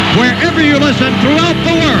wherever you listen throughout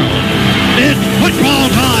the world. It's football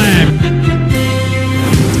time!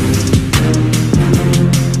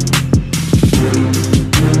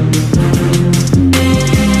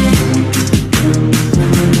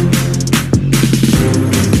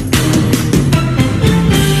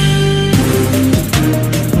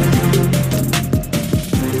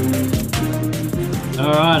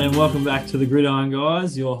 Welcome back to the Gridiron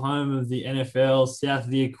Guys, your home of the NFL south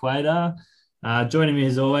of the equator. Joining me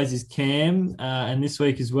as always is Cam, and this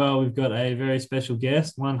week as well we've got a very special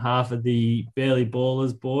guest, one half of the Barely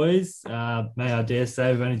Ballers boys. May I dare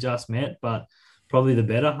say we've only just met, but probably the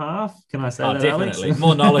better half. Can I say that, definitely. Alex?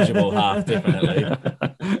 More knowledgeable half, definitely.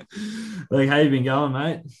 Like, how you been going,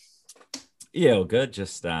 mate? Yeah, all good.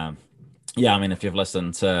 Just yeah, I mean, if you've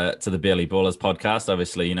listened to the Barely Ballers podcast,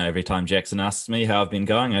 obviously, you know, every time Jackson asks me how I've been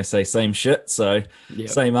going, I say same shit. So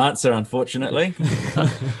Same answer, unfortunately.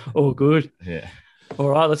 All good. Yeah. All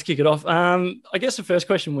right, let's kick it off. I guess the first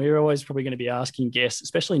question we're always probably going to be asking guests,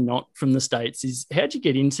 especially not from the States, is how'd you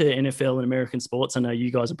get into NFL and American sports? I know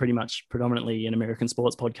you guys are pretty much predominantly an American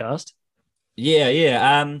sports podcast. Yeah.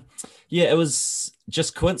 It was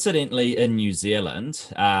just coincidentally in New Zealand.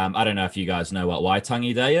 I don't know if you guys know what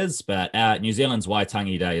Waitangi Day is, but New Zealand's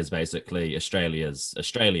Waitangi Day is basically Australia's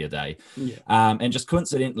Australia Day. Yeah. And just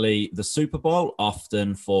coincidentally, the Super Bowl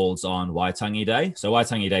often falls on Waitangi Day. So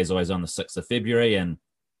Waitangi Day is always on the 6th of February, and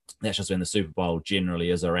that's just when the Super Bowl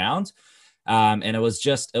generally is around. And it must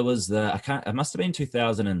have been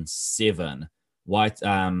 2007.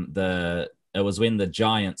 It was when the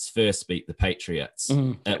Giants first beat the Patriots.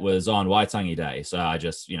 It was on Waitangi Day. So I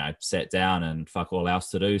just, sat down and fuck all else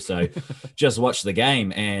to do. So just watched the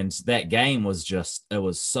game. And that game was it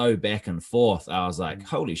was so back and forth. I was like,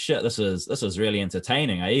 holy shit, this is really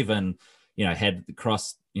entertaining. I even, had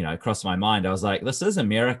crossed my mind. I was like, this is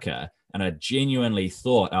America. And I genuinely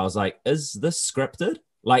thought, I was like, is this scripted?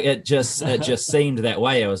 Like it just seemed that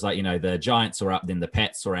way. It was like, the Giants were up, then the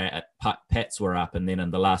Pats were up, and then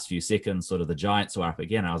in the last few seconds, sort of the Giants were up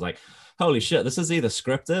again. I was like, holy shit, this is either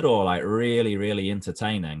scripted or like really, really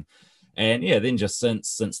entertaining. And yeah, then just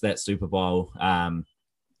since that Super Bowl,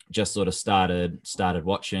 just sort of started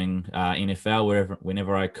watching NFL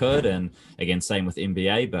whenever I could. And again, same with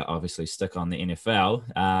NBA, but obviously stick on the NFL.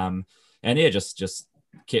 And yeah, just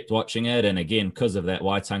kept watching it, and again, because of that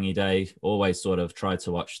Waitangi Day, always sort of tried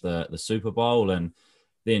to watch the Super Bowl, and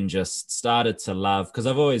then just started to love, because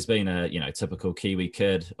I've always been a typical Kiwi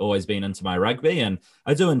kid, always been into my rugby, and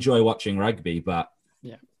I do enjoy watching rugby, but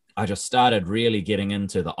I just started really getting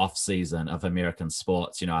into the off season of American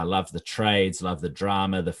sports. I love the trades, love the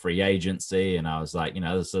drama, the free agency, and I was like,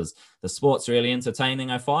 the sport's really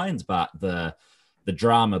entertaining, I find, but the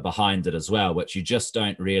drama behind it as well, which you just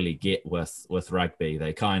don't really get with rugby.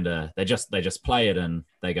 They just play it and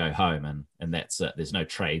they go home, and that's it. There's no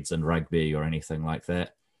trades in rugby or anything like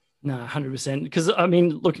that. No, 100%. Because I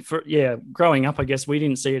mean, growing up, I guess we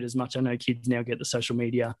didn't see it as much. I know kids now get the social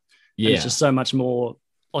media. Yeah. And it's just so much more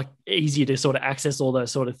like easier to sort of access all those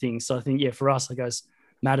sort of things. So I think, for us, I guess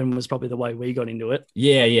Madden was probably the way we got into it.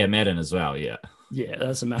 Yeah, Madden as well. Yeah. Yeah,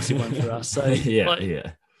 that's a massive one for us. So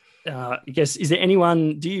yeah. I guess, is there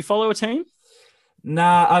anyone, do you follow a team?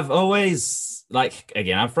 Nah, I've always,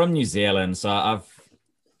 I'm from New Zealand, so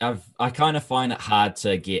I kind of find it hard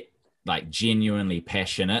to get genuinely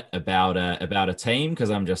passionate about a team,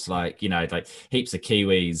 because I'm just heaps of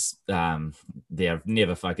Kiwis, they've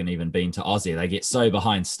never fucking even been to Aussie. They get so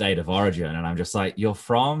behind State of Origin, and I'm just like, you're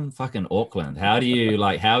from fucking Auckland. How do you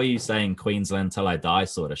how are you saying Queensland till I die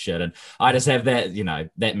sort of shit? And I just have that,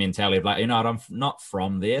 that mentality of I'm not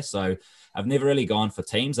from there. So I've never really gone for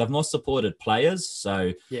teams. I've more supported players.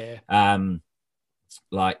 So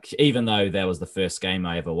even though that was the first game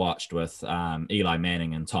I ever watched with Eli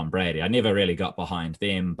Manning and Tom Brady, I never really got behind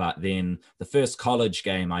them. But then the first college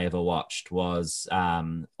game I ever watched was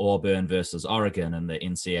Auburn versus Oregon in the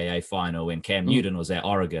NCAA final, when Cam Newton was at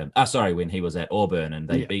when he was at Auburn, and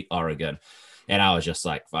they beat Oregon. And I was just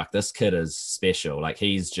like, fuck, this kid is special.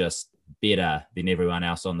 He's just better than everyone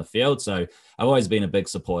else on the field. So I've always been a big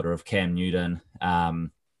supporter of Cam Newton.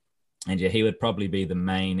 And yeah, he would probably be the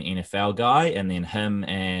main NFL guy, and then him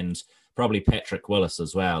and probably Patrick Willis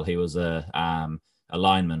as well. He was a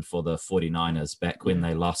lineman for the 49ers back when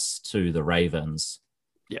they lost to the Ravens.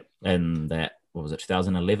 Yep. In that, what was it,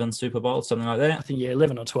 2011 Super Bowl, something like that? I think,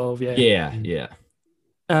 11 or 12, Yeah.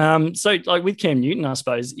 So with Cam Newton, I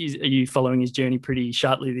suppose, are you following his journey pretty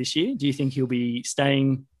sharply this year? Do you think he'll be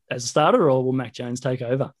staying as a starter, or will Mac Jones take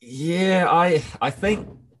over? Yeah, I think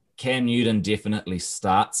Cam Newton definitely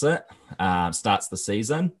starts the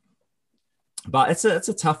season. but it's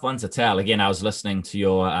a tough one to tell. Again, I was listening to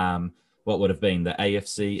your what would have been the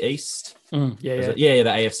AFC East. The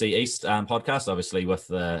AFC East podcast, obviously with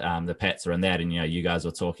the Pats are in that, and you guys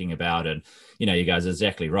were talking about, and you guys are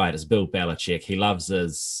exactly right. It's Bill Belichick. He loves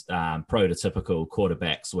his prototypical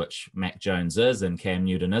quarterbacks, which Mac Jones is and Cam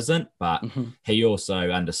Newton isn't, but he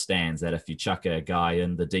also understands that if you chuck a guy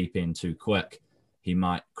in the deep end too quick, he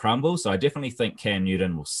might crumble. So I definitely think Cam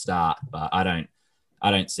Newton will start, but I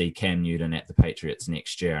don't see Cam Newton at the Patriots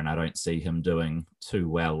next year, and I don't see him doing too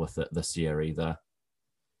well with it this year either.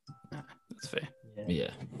 That's fair.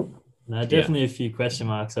 Yeah. No, definitely a few question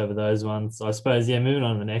marks over those ones. I suppose, moving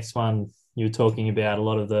on to the next one, you were talking about a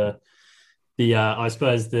lot of the I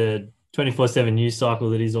suppose the 24/7 news cycle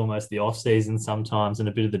that is almost the off season sometimes, and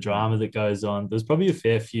a bit of the drama that goes on. There's probably a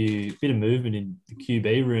bit of movement in the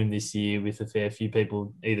QB room this year, with a fair few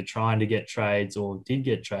people either trying to get trades or did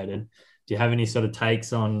get traded. Do you have any sort of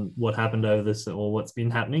takes on what happened over this or what's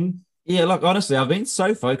been happening? Yeah, look, honestly, I've been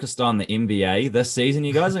so focused on the NBA this season.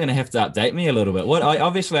 You guys are going to have to update me a little bit.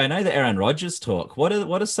 I know the Aaron Rodgers talk. What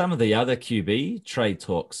are some of the other QB trade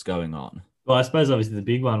talks going on? Well, I suppose obviously the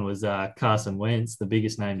big one was Carson Wentz, the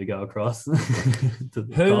biggest name to go across.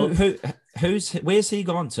 Where's he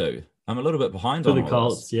gone to? I'm a little bit behind on the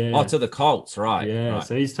Colts. Yeah. Oh, to the Colts, right? Yeah. Right.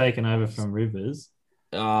 So he's taken over from Rivers.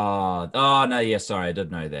 Oh no, yeah. Sorry, I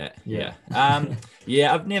did know that. Yeah.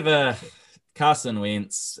 I've never. Carson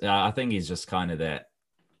Wentz, I think he's just kind of that.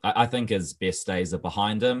 I think his best days are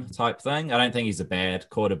behind him type thing. I don't think he's a bad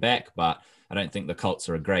quarterback, but I don't think the Colts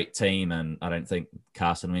are a great team, and I don't think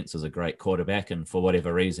Carson Wentz is a great quarterback. And for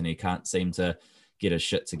whatever reason, he can't seem to get his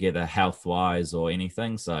shit together health-wise or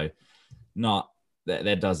anything. So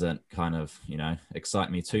that doesn't kind of,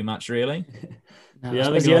 excite me too much, really. No,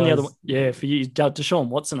 the only other one, for you, Deshaun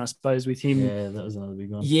Watson, I suppose, with him. Yeah, that was another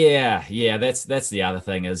big one. Yeah, that's the other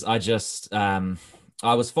thing is I just I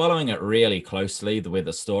was following it really closely with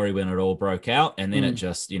the story when it all broke out, and then it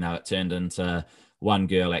just it turned into one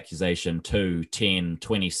girl accusation, 2, 10,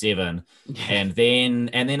 27, and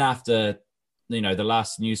then after the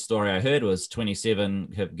last news story I heard was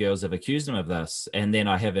 27 girls have accused him of this, and then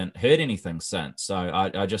I haven't heard anything since. So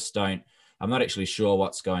I just don't. I'm not actually sure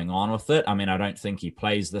what's going on with it. I mean, I don't think he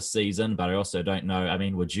plays this season, but I also don't know. I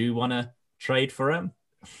mean, would you want to trade for him?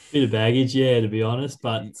 Bit of baggage, to be honest.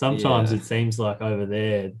 But sometimes it seems like over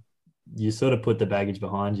there, you sort of put the baggage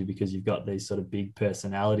behind you because you've got these sort of big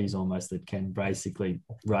personalities almost that can basically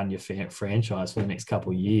run your franchise for the next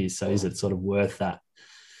couple of years. So is it sort of worth that?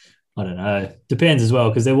 I don't know. Depends as well,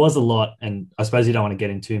 because there was a lot, and I suppose you don't want to get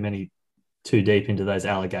in too deep into those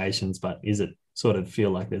allegations, but is it sort of feel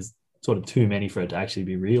like there's sort of too many for it to actually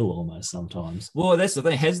be real almost sometimes? Well, that's the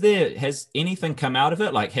thing. Has anything come out of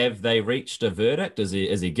it? Like, have they reached a verdict? Is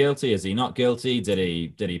he guilty? Is he not guilty? Did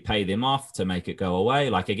he pay them off to make it go away?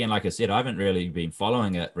 Like, again, like I said, I haven't really been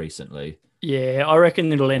following it recently. Yeah, I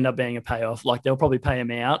reckon it'll end up being a payoff. Like, they'll probably pay him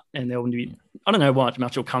out, and there'll be, I don't know what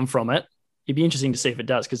much will come from it. It'd be interesting to see if it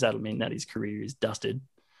does, because that'll mean that his career is dusted.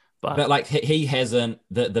 But like, he hasn't,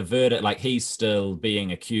 the verdict, like, he's still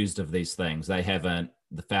being accused of these things. They haven't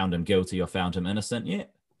found him guilty or found him innocent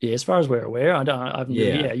yet. Yeah, as far as we're aware,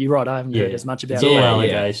 you're right. I haven't heard as much about it.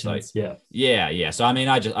 Allegations. Yeah. So I mean,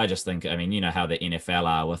 I just think, I mean, you know how the NFL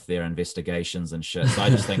are with their investigations and shit. So I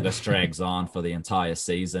just think this drags on for the entire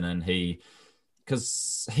season, and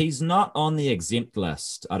because he's not on the exempt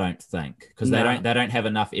list, I don't think, because they don't have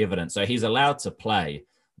enough evidence. So he's allowed to play,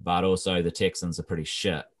 but also the Texans are pretty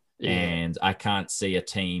shit. Yeah. And I can't see a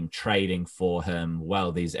team trading for him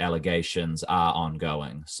while these allegations are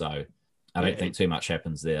ongoing. So I don't think too much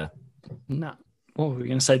happens there. No. What were we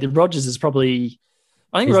going to say? The Rodgers is probably...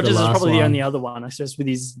 I think Rodgers is probably the only other one, I suppose, with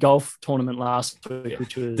his golf tournament last week,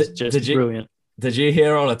 which was brilliant. Did you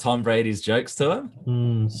hear all of Tom Brady's jokes to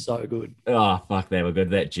him? So good. Oh, fuck, they were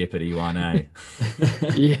good. That Jeopardy one, eh?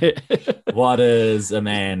 Yeah. What is a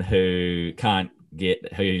man who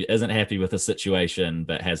isn't happy with a situation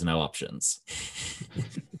but has no options?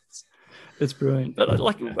 It's brilliant. But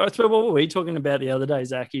like, what were we talking about the other day,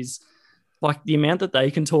 Zach, is like the amount that they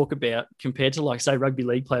can talk about compared to, like, say, rugby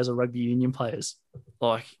league players or rugby union players.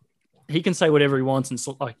 Like, he can say whatever he wants and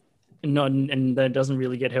that doesn't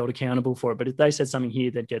really get held accountable for it. But if they said something here,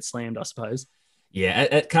 they'd get slammed, I suppose. Yeah,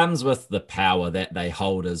 it comes with the power that they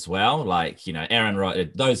hold as well. Like, you know, Aaron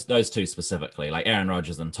Rodgers, those two specifically, like Aaron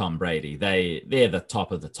Rodgers and Tom Brady, they're the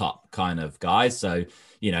top of the top kind of guys. So,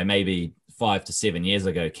 you know, maybe 5 to 7 years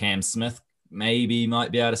ago, Cam Smith maybe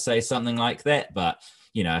might be able to say something like that. But,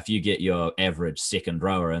 you know, if you get your average second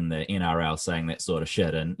rower in the NRL saying that sort of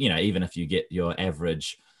shit, and, you know, even if you get your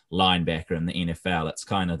average linebacker in the NFL, it's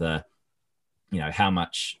kind of the, you know, how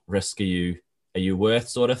much risk are you worth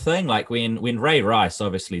sort of thing? Like when Ray Rice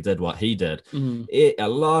obviously did what he did, a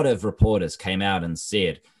lot of reporters came out and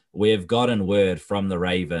said, we've gotten word from the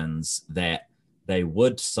Ravens that they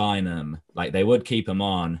would sign him, like they would keep him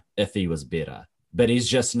on if he was better. But he's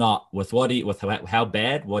just not, with how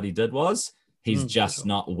bad what he did was, he's just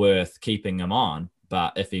not worth keeping him on.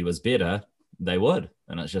 But if he was better, they would.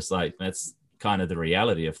 And it's just like, that's kind of the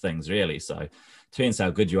reality of things, really. So depends how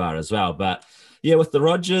good you are as well. But yeah, with the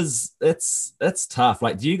Rodgers, it's tough.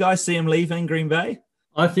 Like, do you guys see him leaving Green Bay?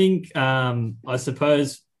 I think, I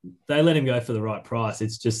suppose they let him go for the right price.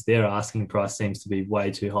 It's just their asking price seems to be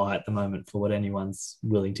way too high at the moment for what anyone's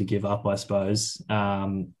willing to give up, I suppose.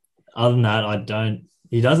 Other than that,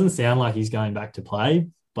 he doesn't sound like he's going back to play,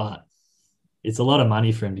 but it's a lot of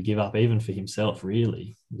money for him to give up, even for himself,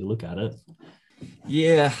 really, if you look at it.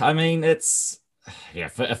 Yeah, I mean,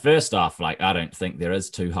 first off, like, I don't think there is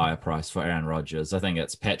too high a price for Aaron Rodgers. I think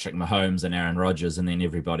it's Patrick Mahomes and Aaron Rodgers and then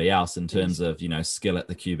everybody else in terms of, skill at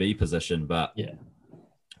the QB position. But yeah,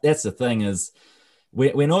 that's the thing is,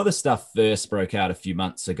 when all this stuff first broke out a few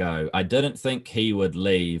months ago, I didn't think he would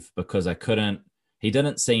leave because he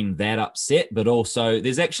didn't seem that upset, but also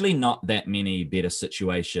there's actually not that many better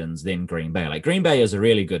situations than Green Bay. Like, Green Bay is a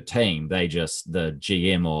really good team. They just, the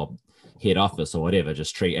GM or head office or whatever,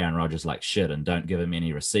 just treat Aaron Rodgers like shit and don't give him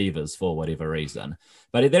any receivers for whatever reason.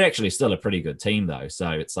 But they're actually still a pretty good team though.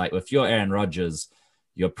 So it's like, if you're Aaron Rodgers,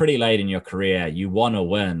 you're pretty late in your career, you want to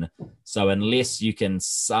win. So unless you can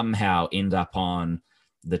somehow end up on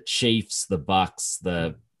the Chiefs, the Bucks,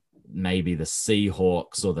 maybe the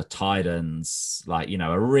Seahawks or the Titans, like,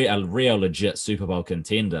 a real legit Super Bowl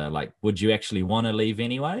contender, like, would you actually want to leave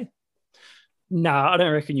anyway? No, I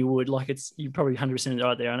don't reckon you would. Like, you're probably 100%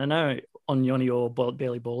 right there. And I know on one of your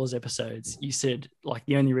Barely Ballers episodes, you said, like,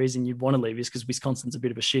 the only reason you'd want to leave is because Wisconsin's a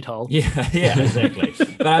bit of a shithole. Yeah, exactly.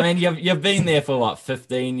 But I mean, you've been there for what,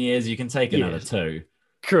 15 years? You can take another 2.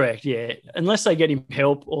 Correct, yeah. Unless they get him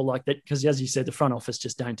help or like that, because as you said, the front office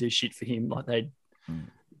just don't do shit for him. Like,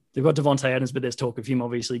 they've got Devontae Adams, but there's talk of him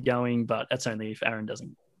obviously going, but that's only if Aaron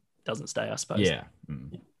doesn't stay, I suppose. Yeah.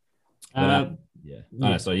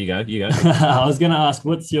 Yeah. So you go. I was going to ask,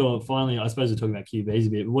 finally, I suppose we're talking about QBs a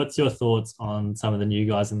bit, but what's your thoughts on some of the new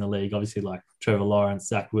guys in the league? Obviously, like Trevor Lawrence,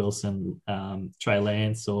 Zach Wilson, Trey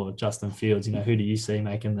Lance, or Justin Fields. Who do you see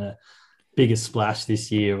making the biggest splash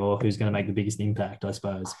this year, or who's going to make the biggest impact, I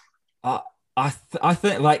suppose? I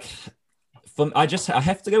think, like, I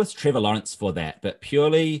have to go with Trevor Lawrence for that, but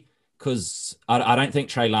purely because I don't think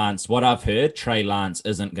Trey Lance, what I've heard, Trey Lance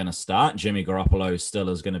isn't going to start. Jimmy Garoppolo still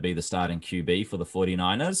is going to be the starting QB for the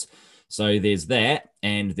 49ers. So there's that.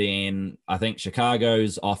 And then I think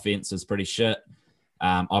Chicago's offense is pretty shit.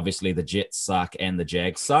 Obviously, the Jets suck and the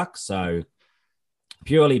Jags suck. So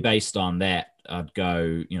purely based on that, I'd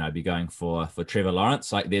be going for Trevor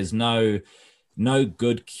Lawrence. Like, there's no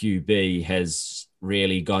good QB has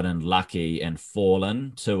really gotten lucky and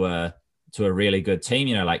fallen to a really good team,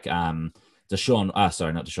 like not Deshaun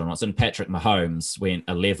Watson, Patrick Mahomes went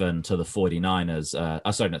 11 to the 49ers, not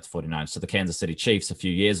the 49ers, to the Kansas City Chiefs a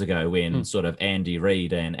few years ago when sort of Andy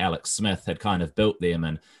Reid and Alex Smith had kind of built them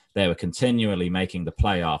and they were continually making the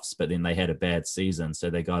playoffs, but then they had a bad season. So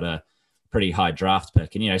they got a pretty high draft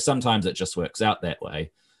pick. And, sometimes it just works out that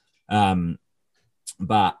way.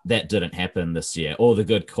 But that didn't happen this year. All the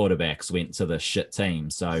good quarterbacks went to the shit team.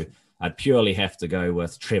 So I'd purely have to go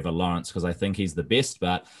with Trevor Lawrence because I think he's the best.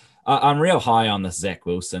 But I'm real high on this Zach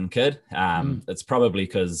Wilson kid. It's probably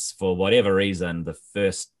because for whatever reason, the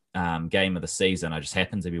first game of the season, I just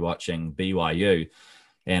happened to be watching BYU.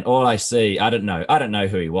 And all I see, I don't know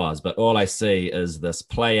who he was, but all I see is this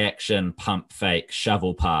play action, pump fake,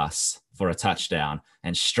 shovel pass for a touchdown.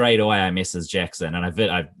 And straight away I messaged Jackson and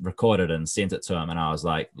I recorded and sent it to him. And I was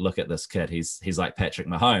like, look at this kid. He's like Patrick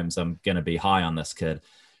Mahomes. I'm going to be high on this kid.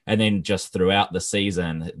 And then just throughout the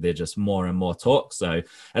season, they're just more and more talk. So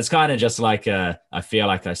it's kind of just like I feel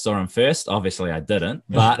like I saw him first. Obviously, I didn't.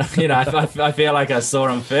 But, I feel like I saw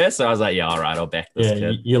him first. So I was like, yeah, all right, I'll back this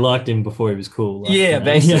kid. You liked him before he was cool.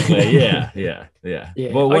 Basically. Yeah.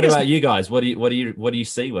 Well, what about you guys? What do you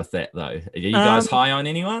see with that, though? Are you guys high on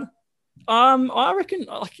anyone? I reckon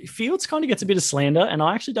Fields kind of gets a bit of slander, and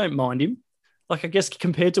I actually don't mind him. Like, I guess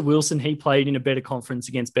compared to Wilson, he played in a better conference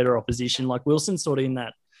against better opposition. Like, Wilson's sort of in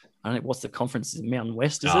that, I don't know, what's the conference? Is it Mountain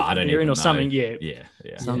West? Is it? I don't even know. Something? Yeah.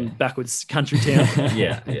 Some backwards country town.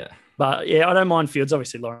 Yeah. But yeah, I don't mind Fields.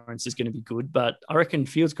 Obviously, Lawrence is going to be good, but I reckon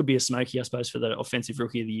Fields could be a smoky, I suppose, for the offensive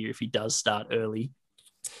rookie of the year if he does start early.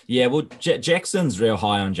 Yeah, well, Jackson's real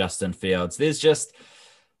high on Justin Fields. There's just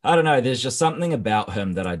something about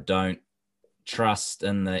him that I don't trust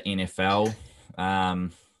in the NFL.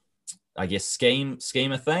 I guess,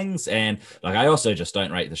 scheme of things. And like, I also just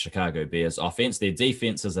don't rate the Chicago Bears offense. Their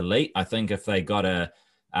defense is elite. I think if they got a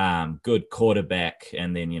good quarterback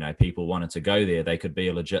and then, people wanted to go there, they could be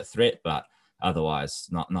a legit threat, but otherwise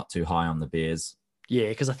not too high on the Bears. Yeah,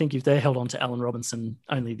 because I think if they're held on to Allen Robinson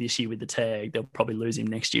only this year with the tag, they'll probably lose him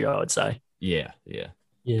next year, I would say. Yeah. Are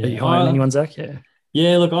you high on anyone, Zach?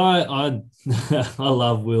 Yeah, look, I I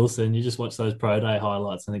love Wilson. You just watch those pro day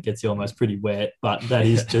highlights and it gets you almost pretty wet, but that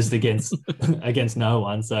is just against no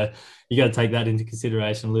one. So you got to take that into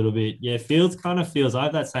consideration a little bit. Yeah, Fields kind of feels, I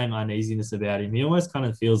have that same uneasiness about him. He almost kind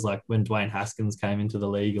of feels like when Dwayne Haskins came into the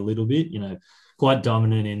league a little bit, quite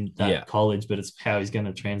dominant in that college, but it's how he's going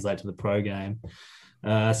to translate to the pro game.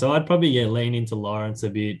 So I'd probably lean into Lawrence a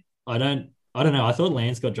bit. I don't know. I thought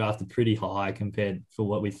Lance got drafted pretty high compared for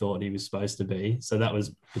what we thought he was supposed to be. So that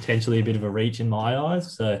was potentially a bit of a reach in my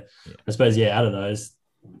eyes. So I suppose, out of those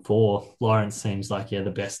four, Lawrence seems like, the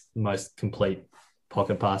best, most complete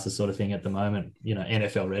pocket passer sort of thing at the moment.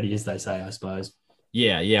 NFL ready, as they say, I suppose.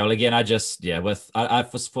 Yeah. Well, again, I just,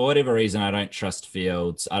 for whatever reason, I don't trust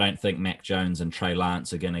Fields. I don't think Mac Jones and Trey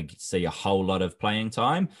Lance are going to see a whole lot of playing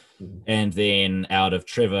time. Mm-hmm. And then out of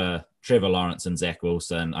Trevor Lawrence and Zach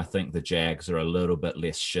Wilson, I think the Jags are a little bit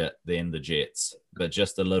less shit than the Jets, but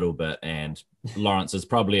just a little bit. And Lawrence is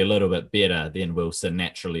probably a little bit better than Wilson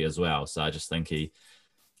naturally as well. So I just think he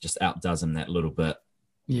just outdoes him that little bit.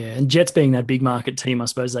 Yeah, and Jets being that big market team, I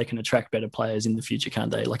suppose they can attract better players in the future,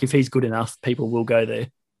 can't they? Like if he's good enough, people will go there.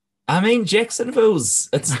 I mean, Jacksonville's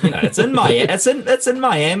it's in Miami. It's in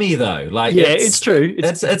Miami though. Like it's true.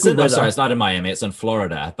 It's not in Miami. It's in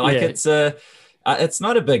Florida. But it's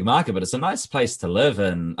not a big market, but it's a nice place to live.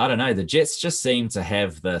 And I don't know, the Jets just seem to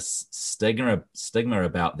have this stigma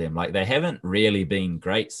about them. Like they haven't really been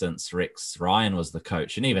great since Rex Ryan was the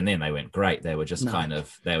coach, and even then they weren't great. They were just kind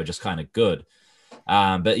of good.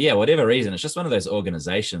 But whatever reason, it's just one of those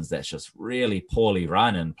organizations that's just really poorly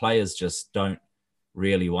run, and players just don't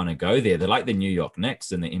really want to go there. They're like the New York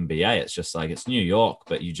Knicks in the NBA. It's just like, it's New York,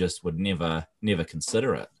 but you just would never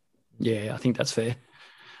consider it. Yeah, I think that's fair.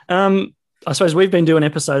 I suppose we've been doing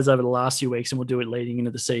episodes over the last few weeks, and we'll do it leading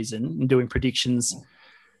into the season and doing predictions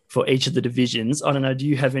for each of the divisions. I don't know. Do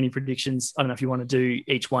you have any predictions? I don't know if you want to do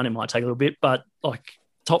each one. It might take a little bit, but like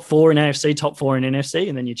top 4 in AFC, top 4 in NFC,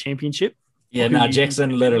 and then your championship. Yeah, no,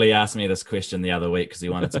 Jackson literally asked me this question the other week because he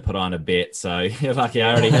wanted to put on a bet. So you're lucky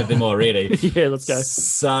I already have them already. Yeah, let's go.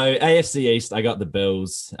 So AFC East, I got the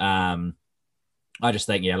Bills. I just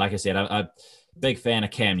think, like I said, I'm a big fan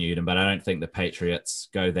of Cam Newton, but I don't think the Patriots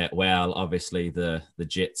go that well. Obviously, the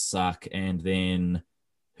Jets suck. And then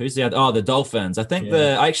who's the other? Oh, the Dolphins. I think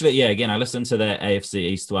again, I listened to the AFC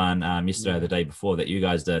East one yesterday or the day before that you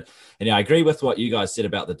guys did. And I agree with what you guys said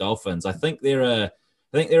about the Dolphins. I think they're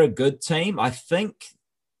a good team. I think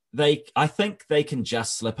they can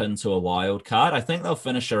just slip into a wild card. I think they'll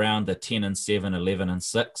finish around the 10-7,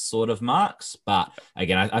 11-6 sort of marks. But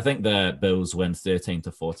again, I think the Bills win 13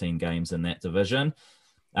 to 14 games in that division.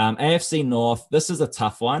 AFC North, this is a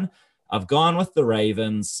tough one. I've gone with the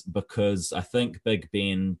Ravens because I think Big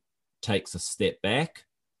Ben takes a step back.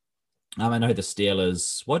 I know the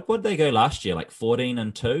Steelers, what did they go last year? Like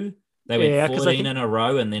 14-2? They went 14 in a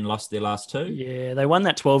row and then lost their last 2. Yeah, they won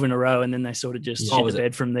that 12 in a row and then they sort of just shit the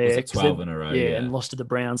bed from there. Was it 12 in a row? Yeah, and lost to the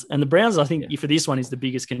Browns. And the Browns, I think, for this one is the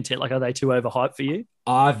biggest content. Like, are they too overhyped for you?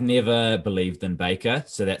 I've never believed in Baker,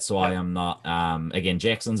 so that's why I'm not. Again,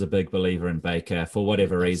 Jackson's a big believer in Baker. For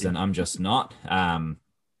whatever reason, I'm just not. So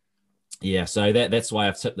that's why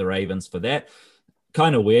I've tipped the Ravens for that.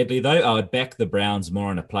 Kind of weirdly, though, I would back the Browns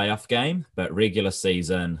more in a playoff game, but regular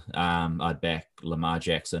season, I'd back Lamar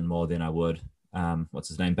Jackson more than I would,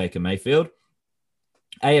 Baker Mayfield.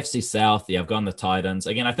 AFC South, I've gone the Titans.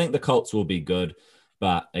 Again, I think the Colts will be good,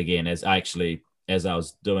 but again, as I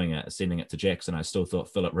was doing it, sending it to Jackson, I still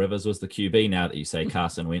thought Phillip Rivers was the QB. Now that you say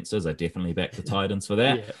Carson Wentz is, I definitely back the Titans for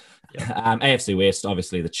that. AFC West,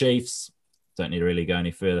 obviously the Chiefs. Don't need to really go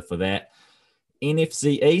any further for that.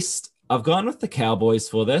 NFC East, I've gone with the Cowboys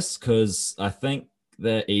for this because I think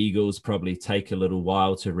the Eagles probably take a little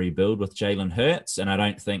while to rebuild with Jalen Hurts, and I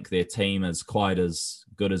don't think their team is quite as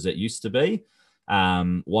good as it used to be.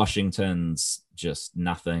 Washington's just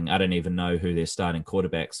nothing. I don't even know who their starting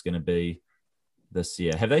quarterback's going to be this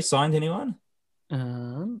year. Have they signed anyone?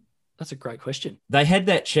 That's a great question. They had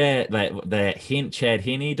that Chad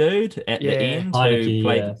Henne dude at the end Heineke, who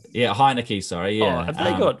played. Heineke. Sorry, yeah. Oh, have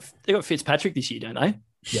they got Fitzpatrick this year, don't they?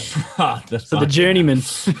 Yeah. So the journeyman.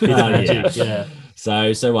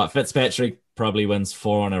 So what? Fitzpatrick probably wins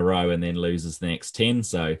 4 in a row and then loses the next 10.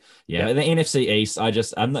 So the NFC East,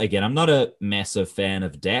 I'm not a massive fan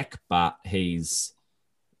of Dak, but he's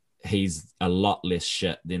he's a lot less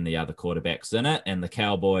shit than the other quarterbacks in it. And the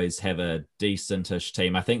Cowboys have a decentish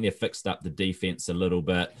team. I think they've fixed up the defense a little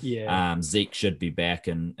bit. Yeah. Zeke should be back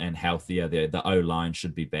and healthier. The O-line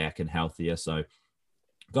should be back and healthier. So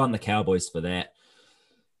gone the Cowboys for that.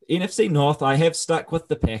 NFC North, I have stuck with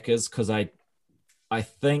the Packers because I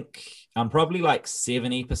think I'm probably like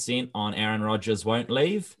 70% on Aaron Rodgers won't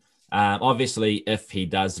leave. Obviously, if he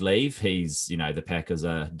does leave, the Packers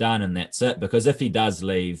are done and that's it. Because if he does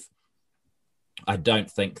leave, I don't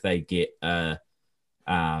think they get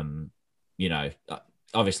obviously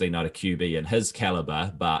not a QB in his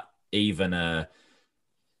caliber, but even I'm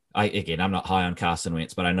not high on Carson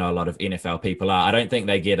Wentz, but I know a lot of NFL people are. I don't think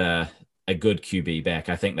they get a good QB back.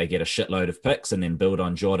 I think they get a shitload of picks and then build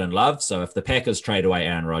on Jordan Love. So if the Packers trade away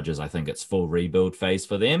Aaron Rodgers, I think it's full rebuild phase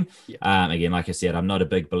for them. Yeah. Again, like I said, I'm not a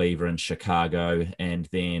big believer in Chicago. And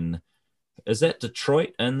then is that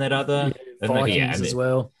Detroit and that other? Vikings as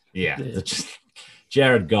well. Yeah.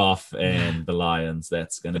 Jared Goff and the Lions.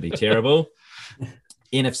 That's going to be terrible.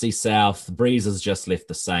 NFC South, Breeze has just left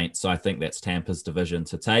the Saints. So I think that's Tampa's division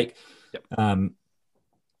to take. Yep.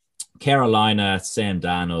 Carolina, Sam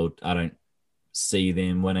Darnold, I don't see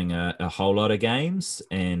them winning a whole lot of games.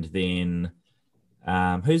 And then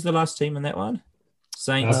who's the last team in that one?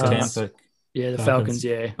 Saints, Tampa. Yeah, the Falcons.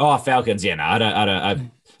 Yeah. Oh, Falcons. Yeah, no,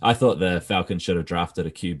 I thought the Falcons should have drafted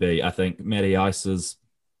a QB. I think Matty Ice is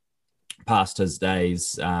past his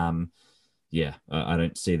days. I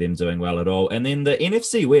don't see them doing well at all. And then the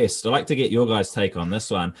NFC West, I'd like to get your guys' take on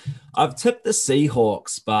this one. I've tipped the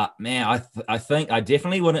Seahawks, but man, I think I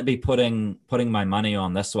definitely wouldn't be putting my money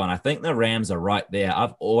on this one. I think the Rams are right there.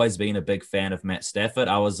 I've always been a big fan of Matt Stafford.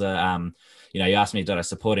 I was you asked me, did I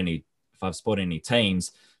support any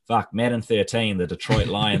teams? Fuck, Madden 13, the Detroit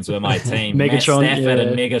Lions were my team. Megatron, Matt Stafford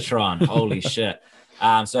and Megatron. Holy shit.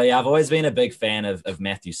 I've always been a big fan of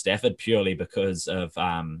Matthew Stafford purely because of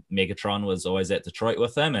Megatron was always at Detroit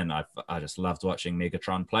with him, and I just loved watching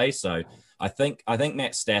Megatron play. So I think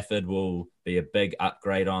Matt Stafford will be a big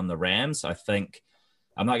upgrade on the Rams. I think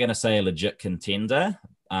I'm not going to say a legit contender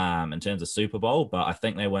in terms of Super Bowl, but I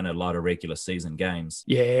think they win a lot of regular season games.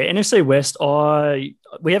 Yeah, NFC West,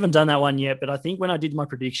 we haven't done that one yet, but I think when I did my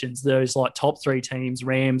predictions, those like top three teams,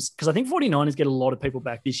 Rams, because I think 49ers get a lot of people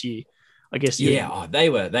back this year. I guess. Yeah, they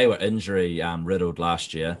were injury riddled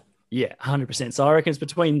last year. Yeah, 100%. So I reckon it's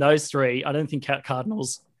between those three. I don't think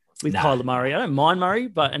Cardinals with Kyler Murray. I don't mind Murray,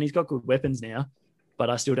 and he's got good weapons now, but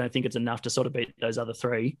I still don't think it's enough to sort of beat those other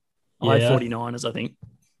three. I had 49ers, I think.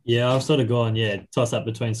 Yeah, I've sort of gone, toss up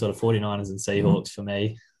between sort of 49ers and Seahawks for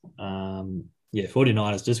me.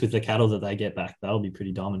 49ers, just with the cattle that they get back, they'll be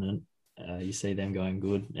pretty dominant. You see them going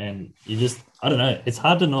good. And I don't know, it's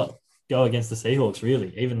hard to not go against the Seahawks,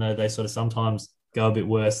 really, even though they sort of sometimes go a bit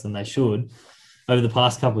worse than they should. Over the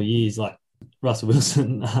past couple of years, like Russell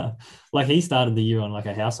Wilson, he started the year on like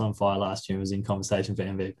a house on fire last year and was in conversation for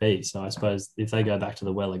MVP. So I suppose if they go back to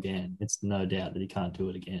the well again, it's no doubt that he can't do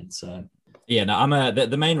it again. So yeah, no,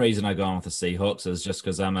 the main reason I go on with the Seahawks is just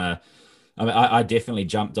because I definitely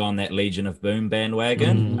jumped on that Legion of Boom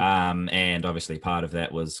bandwagon. And obviously part of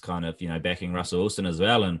that was kind of, backing Russell Wilson as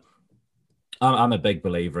well. And I'm a big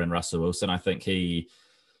believer in Russell Wilson. I think he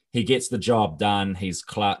gets the job done. He's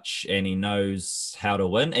clutch and he knows how to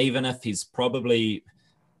win, even if he's probably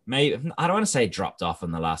I don't want to say dropped off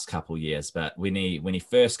in the last couple of years, but when he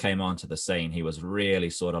first came onto the scene, he was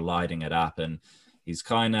really sort of lighting it up, and he's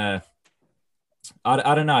kind of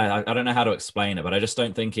I don't know. I don't know how to explain it, but I just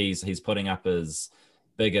don't think he's putting up his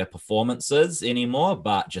bigger performances anymore,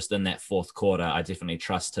 but just in that fourth quarter, I definitely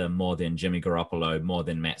trust him more than Jimmy Garoppolo, more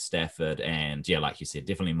than Matt Stafford, and yeah, like you said,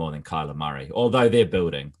 definitely more than Kyler Murray, although they're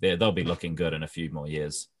building. They'll be looking good in a few more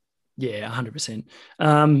years. Yeah,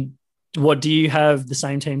 100%. What do you have the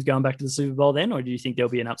same teams going back to the Super Bowl then, or do you think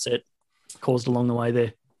there'll be an upset caused along the way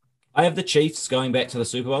there? I have the Chiefs going back to the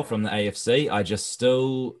Super Bowl from the AFC.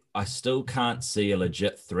 I still can't see a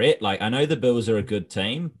legit threat. Like, I know the Bills are a good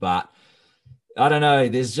team, but I don't know.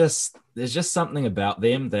 There's just something about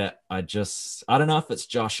them that I don't know if it's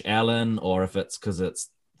Josh Allen or if it's because it's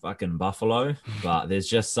fucking Buffalo, but there's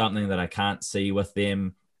just something that I can't see with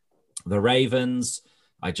them. The Ravens,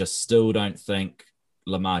 I just still don't think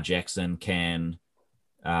Lamar Jackson can.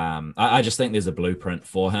 I just think there's a blueprint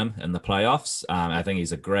for him in the playoffs. I think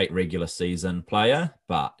he's a great regular season player,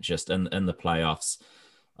 but just in the playoffs,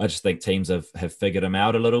 I just think teams have figured him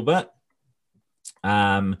out a little bit.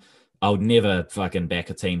 I would never fucking back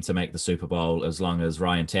a team to make the Super Bowl as long as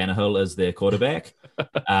Ryan Tannehill is their quarterback.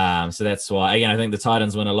 So that's why, again, I think the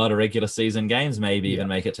Titans win a lot of regular season games, maybe even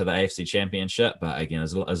make it to the AFC Championship. But again,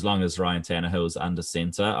 as long as Ryan Tannehill is under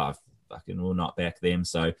center, fucking will not back them.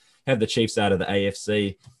 So have the Chiefs out of the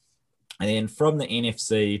AFC. And then from the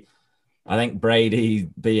NFC, I think Brady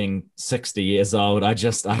being 60 years old, I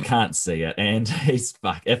can't see it. And he's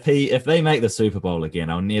fuck. If they make the Super Bowl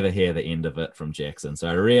again, I'll never hear the end of it from Jackson. So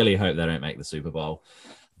I really hope they don't make the Super Bowl.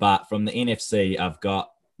 But from the NFC, I've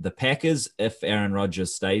got the Packers if Aaron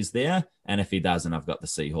Rodgers stays there. And if he doesn't, I've got the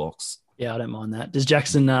Seahawks. Yeah, I don't mind that. Does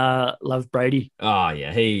Jackson love Brady? Oh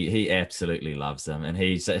yeah, he absolutely loves him,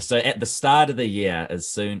 and so at the start of the year,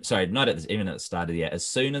 even at the start of the year, as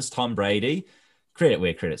soon as Tom Brady, credit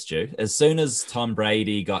where credit's due, as soon as Tom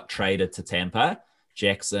Brady got traded to Tampa,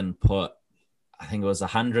 Jackson put, I think it was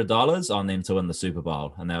 $100 on them to win the Super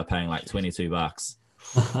Bowl, and they were paying like $22.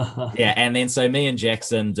 Yeah, and then so me and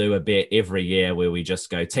Jackson do a bet every year where we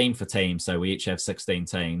just go team for team, so we each have 16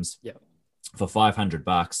 teams. Yeah. For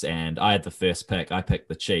 $500, and I had the first pick. I picked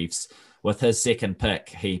the Chiefs. With his second pick,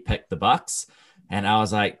 he picked the Bucks, and I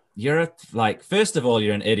was like, first of all,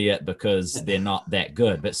 you're an idiot because they're not that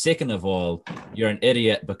good, but second of all, you're an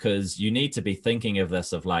idiot because you need to be thinking of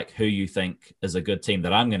this of like who you think is a good team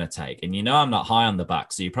that I'm going to take, and I'm not high on the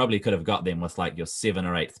Bucks, so you probably could have got them with like your 7th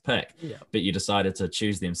or 8th pick, but you decided to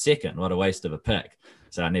choose them second. What a waste of a pick.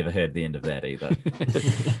 So I never heard the end of that either.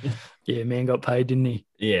 Yeah, man got paid, didn't he?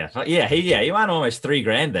 Yeah. He won almost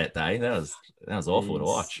 $3,000 that day. That was awful to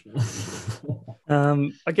watch.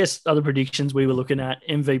 I guess other predictions we were looking at: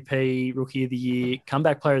 MVP, Rookie of the Year,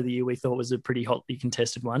 Comeback Player of the Year. We thought was a pretty hotly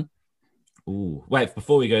contested one. Ooh, wait!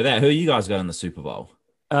 Before we go there, who are you guys got in the Super Bowl?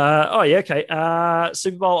 Okay.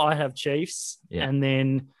 Super Bowl, I have Chiefs, and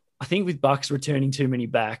then I think with Bucks returning too many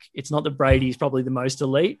back, it's not that Brady's probably the most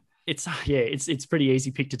elite. It's pretty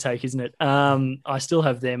easy pick to take, isn't it? I still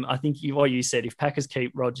have them. I think what you said, if Packers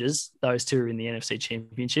keep Rodgers, those two are in the NFC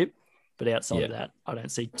Championship. But outside of that, I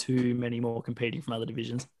don't see too many more competing from other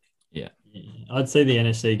divisions. Yeah. I'd see the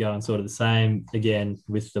NFC going sort of the same again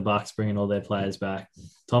with the Bucks bringing all their players back.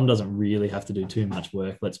 Tom doesn't really have to do too much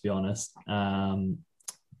work, let's be honest.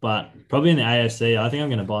 But probably in the AFC, I think I'm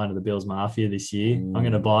going to buy into the Bills Mafia this year. I'm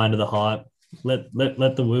going to buy into the hype. Let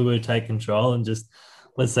the woo-woo take control and just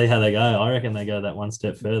let's see how they go. I reckon they go that one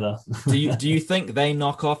step further. Do you think they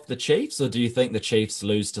knock off the Chiefs, or do you think the Chiefs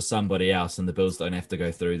lose to somebody else and the Bills don't have to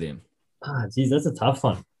go through them? Geez, that's a tough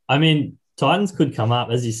one. I mean, Titans could come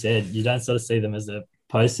up, as you said. You don't sort of see them as a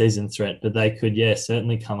postseason threat, but they could,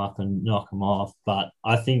 certainly come up and knock them off. But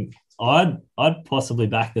I think I'd possibly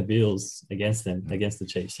back the Bills against the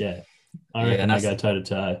Chiefs. Yeah, I reckon they go toe to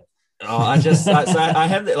toe. Oh, I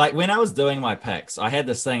have like when I was doing my picks, I had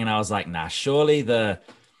this thing and I was like, nah, surely the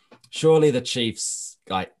Chiefs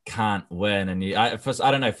like can't win. And I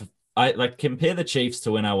don't know. I like compare the Chiefs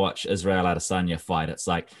to when I watch Israel Adesanya fight. It's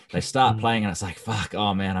like they start playing and it's like, fuck,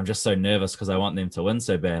 oh man, I'm just so nervous because I want them to win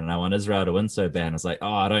so bad and I want Israel to win so bad. And it's like,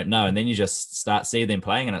 oh, I don't know. And then you just start seeing them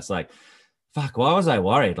playing and it's like, fuck, why was I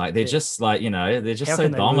worried? Like they're just like, they're just so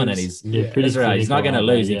dominant. Israel, he's not going to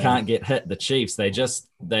lose. He can't get hit. The Chiefs,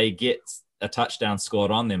 they get a touchdown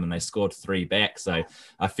scored on them and they scored 3 back. So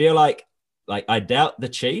I feel like I doubt the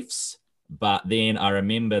Chiefs. But then I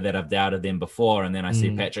remember that I've doubted them before, and then I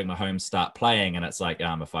see Patrick Mahomes start playing, and it's like, oh,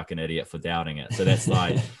 I'm a fucking idiot for doubting it. So that's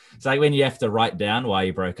like, it's like when you have to write down why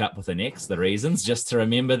you broke up with an ex, the reasons, just to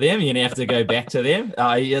remember them. You have to go back to them.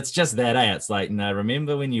 It's just that, It's like, no,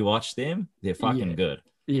 remember when you watch them? They're fucking good.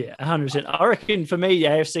 Yeah, 100%. I reckon for me, the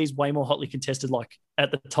AFC is way more hotly contested. Like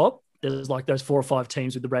at the top, there's like those 4 or 5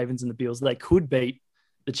 teams with the Ravens and the Bills. They could beat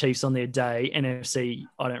the Chiefs on their day. NFC,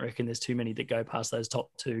 I don't reckon there's too many that go past those top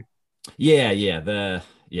 2. Yeah. The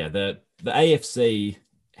AFC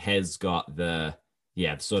has got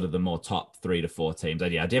sort of the more top 3 to 4 teams. I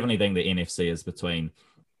definitely think the NFC is between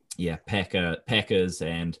Packers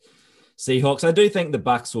and Seahawks. I do think the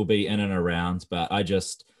Bucks will be in and around, but I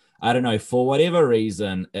don't know, for whatever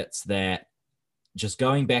reason, it's that just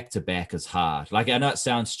going back to back is hard. Like, I know it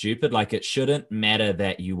sounds stupid. Like, it shouldn't matter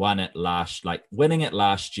that you won it winning it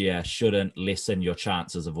last year shouldn't lessen your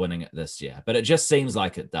chances of winning it this year. But it just seems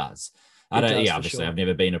like it does. Obviously, sure. I've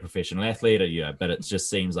never been a professional athlete, but it just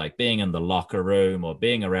seems like being in the locker room or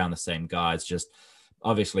being around the same guys, just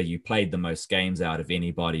obviously you played the most games out of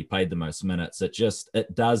anybody, played the most minutes.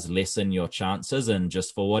 It does lessen your chances. And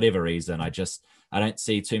just for whatever reason, I don't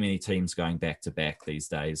see too many teams going back to back these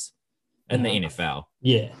days. In the NFL.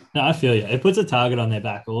 Yeah. No, I feel you. It puts a target on their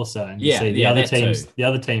back also. And you see the other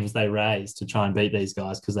teams they raise to try and beat these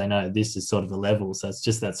guys because they know this is sort of the level. So it's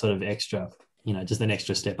just that sort of extra, just an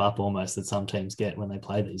extra step up almost that some teams get when they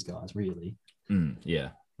play these guys, really.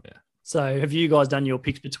 Yeah. So have you guys done your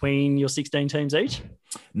picks between your 16 teams each?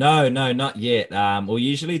 No, not yet. We'll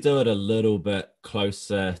usually do it a little bit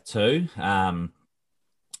closer to,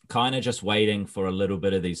 kind of just waiting for a little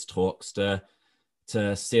bit of these talks to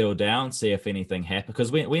settle down, see if anything happens.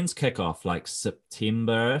 Because when's kickoff? Like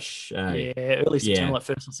September-ish? Early September, like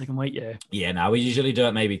first or second week, yeah. Yeah, no, we usually do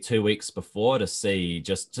it maybe 2 weeks before to see,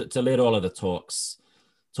 just to let all of the talks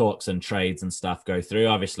and trades and stuff go through.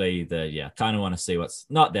 Obviously, kind of want to see what's,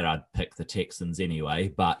 not that I'd pick the Texans anyway,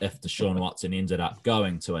 but if Deshaun Watson ended up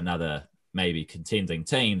going to another maybe contending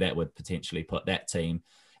team, that would potentially put that team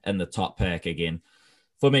in the top pick again.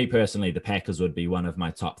 For me personally, the Packers would be one of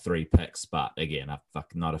my top 3 picks, but again,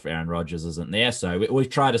 not if Aaron Rodgers isn't there. So we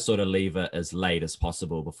try to sort of leave it as late as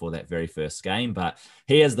possible before that very first game. But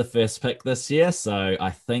he is the first pick this year, so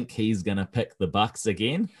I think he's going to pick the Bucs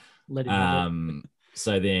again.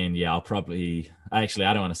 So then, I'll probably I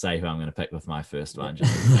don't want to say who I'm going to pick with my first one.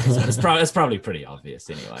 It's probably pretty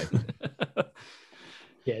obvious anyway.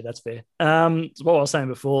 Yeah, that's fair. So what I was saying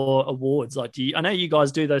before, awards. Like, I know you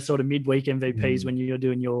guys do those sort of midweek MVPs when you're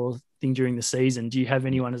doing your thing during the season. Do you have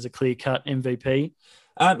anyone as a clear-cut MVP?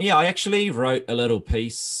 I actually wrote a little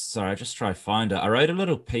piece. Sorry, I just try to find it. I wrote a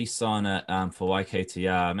little piece on it for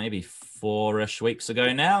YKTR maybe 4-ish weeks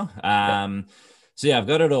ago now. So I've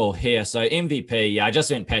got it all here. So MVP, I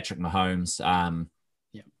just went Patrick Mahomes.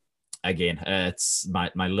 Again, it's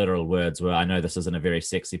my literal words were, I know this isn't a very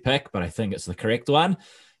sexy pick, but I think it's the correct one.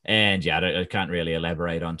 And I can't really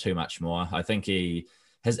elaborate on too much more. I think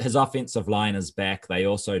his offensive line is back. They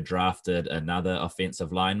also drafted another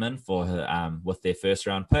offensive lineman for with their first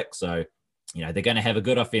round pick. So, they're going to have a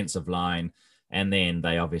good offensive line. And then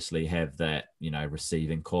they obviously have that,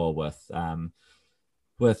 receiving core with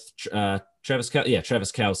Travis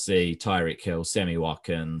Kelce, Tyreek Hill, Sammy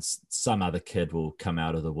Watkins, some other kid will come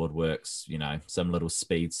out of the woodworks, some little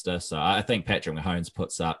speedster. So I think Patrick Mahomes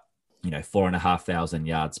puts up, 4,500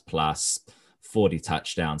 yards plus, 40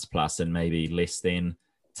 touchdowns plus, and maybe less than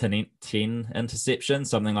 10 interceptions,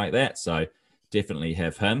 something like that. So definitely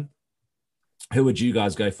have him. Who would you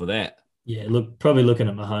guys go for that? Yeah, probably looking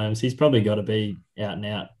at Mahomes, he's probably got to be out and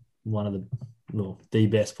out one of the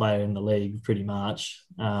best player in the league, pretty much,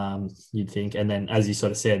 you'd think. And then, as you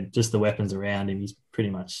sort of said, just the weapons around him, he's pretty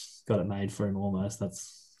much got it made for him almost.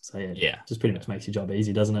 Just pretty much makes your job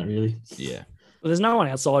easy, doesn't it, really? Yeah. Well, there's no one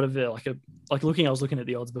outside of it. I was looking at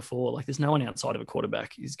the odds before. Like, there's no one outside of a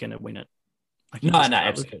quarterback who's going to win it.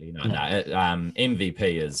 Absolutely not. No.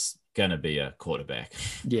 MVP is going to be a quarterback.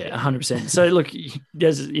 Yeah, 100%. So look,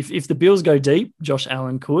 if the Bills go deep, Josh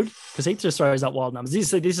Allen could, because he just throws up wild numbers.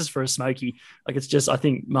 This is for a smoky. Like, it's just, I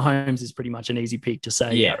think Mahomes is pretty much an easy pick to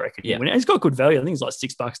say. I reckon he'll win it. He's got good value. I think it's like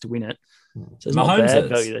 $6 to win it. So it's not bad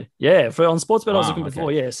value there. Yeah, on Sportsbet I was looking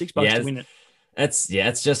before. Yeah, $6 to win it. It's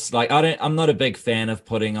just like I'm not a big fan of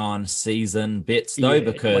putting on season bets though,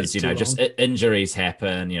 because injuries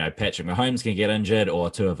happen. Patrick Mahomes can get injured, or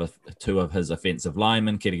two of his offensive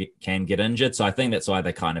linemen can get injured. So I think that's why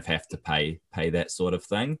they kind of have to pay that sort of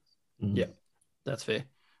thing. Yeah, that's fair.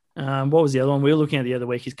 What was the other one we were looking at the other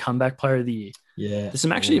week? Is comeback player of the year. Yeah, there's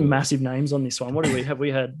some actually massive names on this one. What do we have? We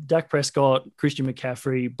had Dak Prescott, Christian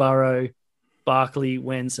McCaffrey, Burrow, Barkley,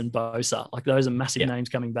 Wentz, and Bosa. Like, those are massive names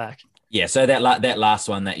coming back. Yeah, so that last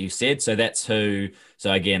one that you said, so that's who.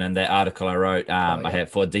 So again, in that article I wrote, I had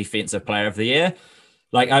for defensive player of the year.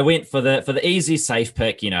 Like, I went for the easy, safe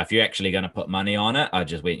pick. If you're actually going to put money on it, I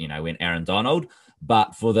just went Aaron Donald.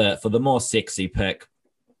 But for the more sexy pick,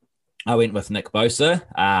 I went with Nick Bosa.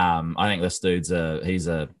 I think this dude's he's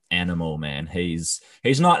a animal, man. He's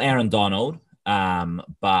not Aaron Donald.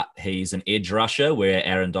 But he's an edge rusher where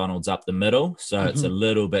Aaron Donald's up the middle, so it's a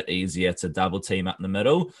little bit easier to double team up the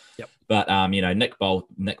middle. Yep. But Nick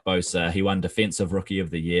Bosa, he won Defensive Rookie of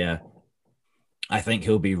the Year. I think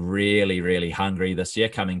he'll be really, really hungry this year,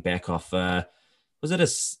 coming back off was it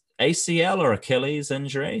a ACL or Achilles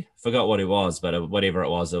injury? Forgot what it was, but whatever it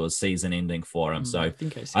was season ending for him. So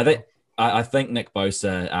I think Nick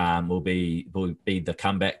Bosa will be the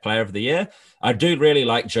comeback player of the year. I do really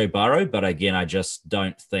like Joe Burrow, but again, I just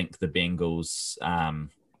don't think the Bengals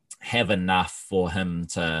have enough for him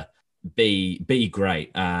to be great.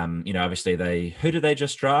 Obviously who did they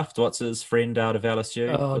just draft? What's his friend out of LSU?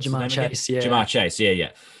 Ja'Marr Chase. Yeah, Ja'Marr Chase.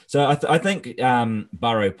 Yeah. So I think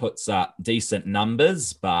Burrow puts up decent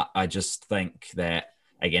numbers, but I just think that,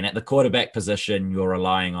 again, at the quarterback position, you're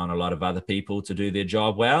relying on a lot of other people to do their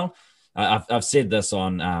job well. I've said this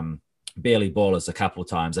on Barely Ballers a couple of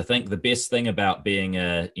times. I think the best thing about being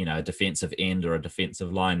a defensive end or a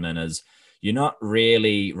defensive lineman is you're not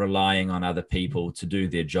really relying on other people to do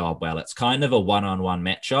their job well. It's kind of a one-on-one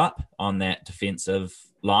matchup on that defensive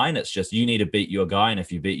line. It's just you need to beat your guy, and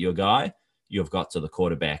if you beat your guy, you've got to the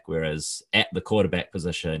quarterback. Whereas at the quarterback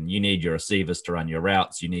position, you need your receivers to run your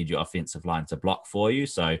routes. You need your offensive line to block for you.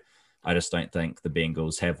 So I just don't think the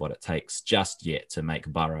Bengals have what it takes just yet to make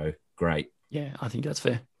Burrow great. Yeah, I think that's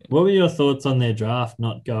fair. What were your thoughts on their draft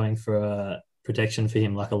not going for a protection for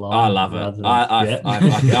him like a lion? I love it.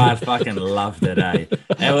 I fucking loved it.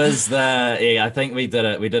 It was I think we did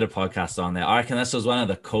a podcast on that. I reckon this was one of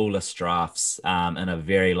the coolest drafts in a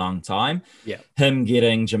very long time. Yeah, him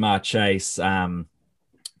getting Ja'Marr Chase,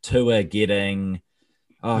 Tua getting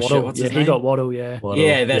Waddle. Shit, what's his name? He got Waddle. Yeah, Waddle.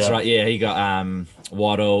 Yeah, that's right. Yeah, he got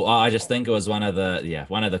Waddle. I just think it was one of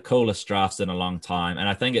the coolest drafts in a long time, and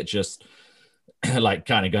I think it just like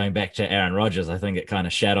kind of going back to Aaron Rodgers, I think it kind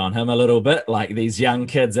of shat on him a little bit. Like these young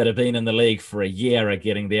kids that have been in the league for a year are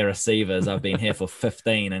getting their receivers. I've been here for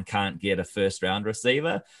 15 and can't get a first round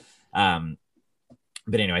receiver. But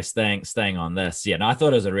anyway, staying on this. Yeah, no, I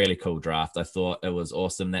thought it was a really cool draft. I thought it was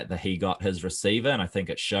awesome that he got his receiver. And I think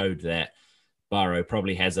it showed that Burrow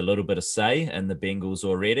probably has a little bit of say in the Bengals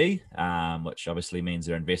already, which obviously means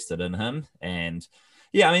they're invested in him. And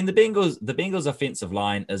yeah, I mean, the Bengals offensive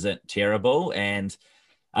line isn't terrible. And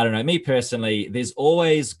I don't know, me personally, there's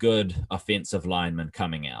always good offensive linemen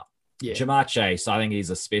coming out. Yeah. Ja'Marr Chase, I think he's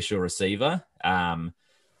a special receiver.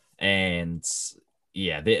 And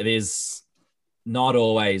yeah, there's not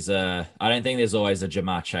always I don't think there's always a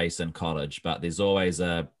Ja'Marr Chase in college, but there's always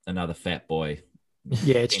another fat boy.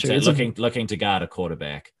 Yeah, it's true. Looking to guard a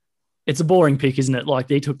quarterback. It's a boring pick, isn't it? Like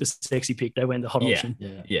they took the sexy pick, they went the hot option.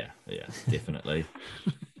 Yeah, definitely.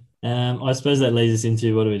 I suppose that leads us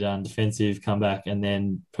into what have we done? Defensive comeback, and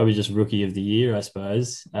then probably just rookie of the year, I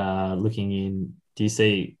suppose. Looking in, do you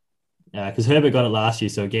see? Because Herbert got it last year,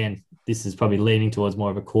 so again, this is probably leaning towards more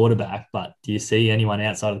of a quarterback. But do you see anyone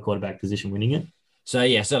outside of the quarterback position winning it? So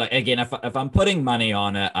like again, if I'm putting money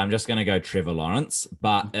on it, I'm just going to go Trevor Lawrence.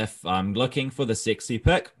 But if I'm looking for the sexy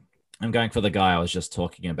pick, I'm going for the guy I was just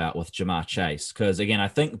talking about with Ja'Marr Chase. Because again, I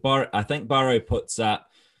think Burrow puts up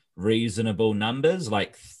reasonable numbers,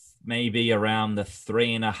 like maybe around the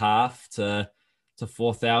 3.5 to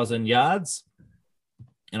 4,000 yards,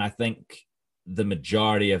 and I think the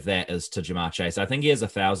majority of that is to Ja'Marr Chase. I think he has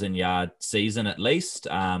 1,000-yard season at least,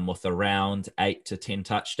 with around 8 to 10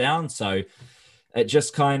 touchdowns. So it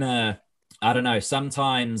just kind of, I don't know,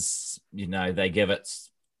 sometimes, they give it,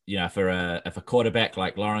 if a quarterback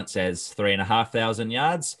like Lawrence has 3,500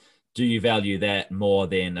 yards, do you value that more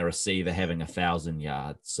than a receiver having 1,000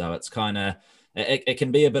 yards? So it's kind of, it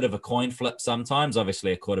can be a bit of a coin flip sometimes.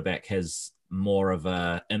 Obviously, a quarterback has more of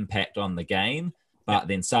an impact on the game, but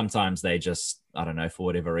then sometimes they just, I don't know, for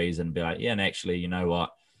whatever reason, be like, yeah, and actually, you know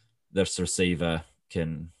what, this receiver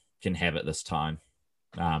can have it this time.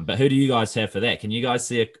 But who do you guys have for that? Can you guys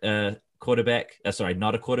see a quarterback,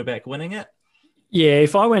 not a quarterback winning it? Yeah,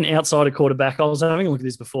 if I went outside a quarterback, I was having a look at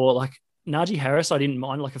this before, like Najee Harris, I didn't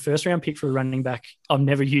mind. Like a first-round pick for a running back, I'm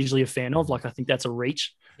never usually a fan of. Like I think that's a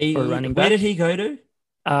reach for a running back. Where did he go to?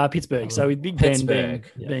 Pittsburgh. So with Big Ben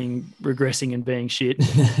being regressing and being shit,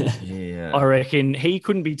 yeah, I reckon he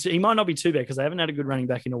couldn't be. He might not be too bad because they haven't had a good running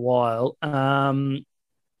back in a while. And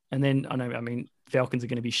then Falcons are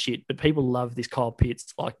going to be shit, but people love this Kyle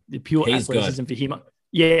Pitts, like the pure athleticism for him.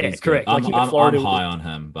 Yeah, he's correct. Good. Like I'm high on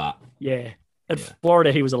him, but at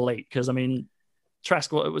Florida he was elite because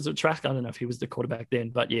Trask, it was a Trask. I don't know if he was the quarterback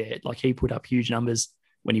then, but yeah, like he put up huge numbers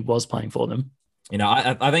when he was playing for them.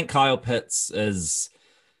 I think Kyle Pitts is.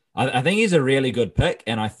 I think he's a really good pick,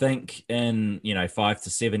 and I think in 5 to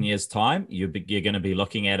 7 years' time, you're going to be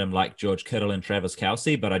looking at him like George Kittle and Travis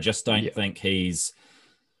Kelce. But I just don't think he's.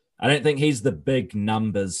 I don't think he's the big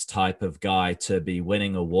numbers type of guy to be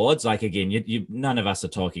winning awards. Like again, none of us are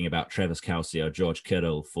talking about Travis Kelce or George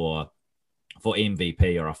Kittle for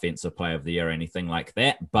MVP or Offensive Player of the Year or anything like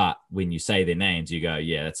that. But when you say their names, you go,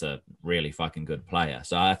 yeah, that's a really fucking good player.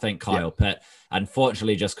 So I think Kyle Pitt,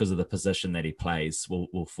 unfortunately, just because of the position that he plays,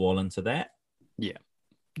 will fall into that. Yeah.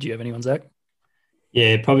 Do you have anyone, Zach?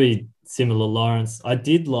 Yeah, probably similar Lawrence. I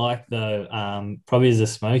did like, though, probably as a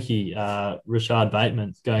smoky, Rashad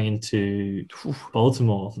Bateman going into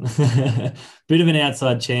Baltimore. Bit of an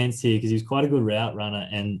outside chance here because he's quite a good route runner,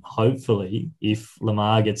 and hopefully if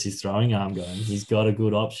Lamar gets his throwing arm going, he's got a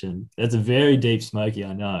good option. That's a very deep smoky,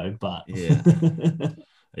 I know, but... Yeah.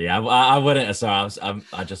 Yeah, I wouldn't. Sorry,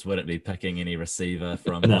 I just wouldn't be picking any receiver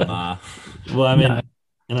from Lamar. Well,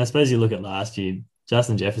 and I suppose you look at last year,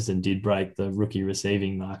 Justin Jefferson did break the rookie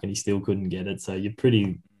receiving mark and he still couldn't get it. So you're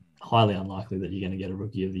pretty highly unlikely that you're going to get a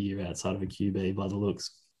rookie of the year outside of a QB by the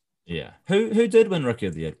looks. Yeah. Who did win rookie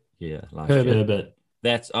of the year last year? Herbert.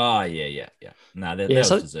 That's yeah. No, that was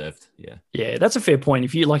deserved. Yeah, that's a fair point.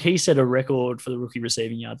 If you like, he set a record for the rookie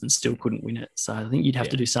receiving yards and still couldn't win it. So I think you'd have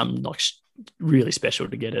to do something like really special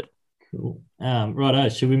to get it. Cool. Righto.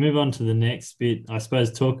 Should we move on to the next bit? I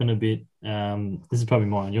suppose talking a bit. This is probably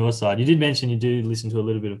more on your side. You did mention you do listen to a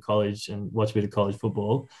little bit of college and watch a bit of college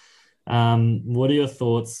football. What are your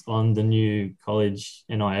thoughts on the new college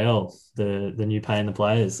NIL, the new paying the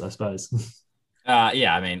players, I suppose?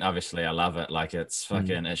 Yeah, I mean, obviously I love it. Like it's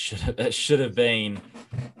fucking, it should have been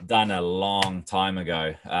done a long time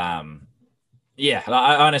ago. Yeah,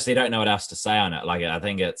 I honestly don't know what else to say on it. Like, I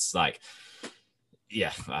think it's like,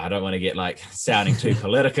 yeah, I don't want to get like sounding too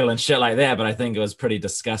political and shit like that, but I think it was pretty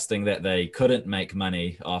disgusting that they couldn't make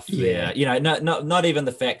money off their, not even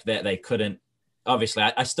the fact that they couldn't. Obviously,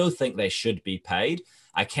 I still think they should be paid.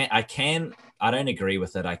 I don't agree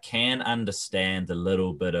with it. I can understand a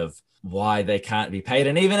little bit of why they can't be paid.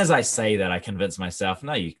 And even as I say that, I convince myself,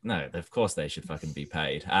 no, of course they should fucking be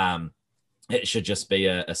paid. It should just be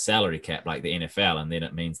a salary cap like the NFL. And then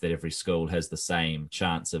it means that every school has the same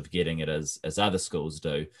chance of getting it as other schools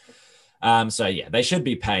do. So yeah, they should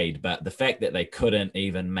be paid, but the fact that they couldn't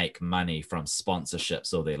even make money from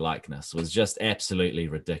sponsorships or their likeness was just absolutely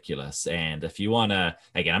ridiculous. And if you want to,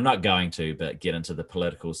 again, I'm not going to, but get into the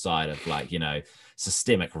political side of like,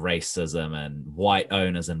 systemic racism and white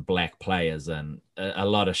owners and black players and a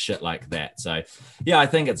lot of shit like that. So yeah, I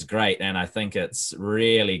think it's great. And I think it's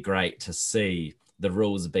really great to see the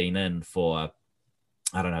rules being in for,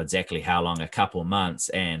 I don't know exactly how long, a couple months,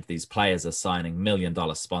 and these players are signing $1 million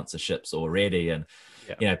sponsorships already. And,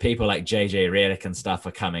 people like JJ Redick and stuff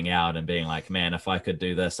are coming out and being like, man, if I could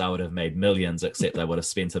do this, I would have made millions, except I would have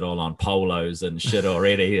spent it all on polos and shit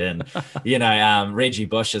already. And, Reggie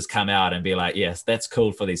Bush has come out and be like, yes, that's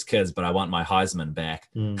cool for these kids, but I want my Heisman back.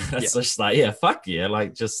 It's just like, yeah, fuck yeah.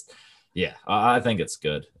 Like I think it's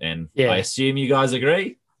good. And I assume you guys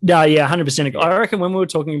agree? No, yeah, 100%. I reckon when we were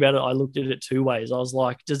talking about it, I looked at it two ways. I was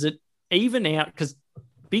like, does it even out? Because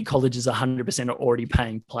big colleges 100% are already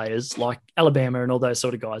paying players like Alabama and all those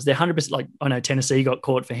sort of guys. They're 100%. Like I know Tennessee got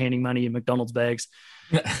caught for handing money in McDonald's bags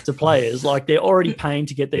to players. Like they're already paying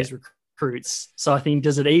to get these recruits. So I think,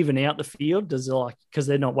 does it even out the field? Does it because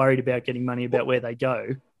they're not worried about getting money about where they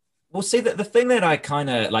go? Well, see, the thing that I kind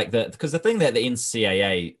of like because the thing that the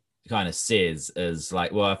NCAA kind of says is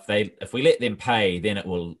like, well, if we let them pay, then it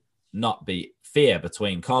will not be fair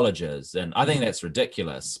between colleges, and I think that's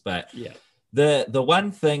ridiculous. But the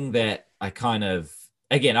one thing that I kind of,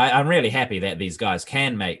 again, I'm really happy that these guys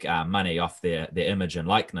can make money off their image and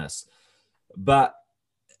likeness, but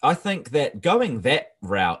I think that going that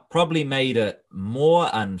route probably made it more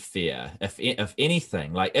unfair, if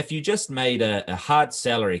anything. Like if you just made a hard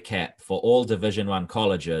salary cap for all Division I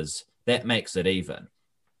colleges, that makes it even.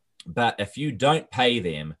 But if you don't pay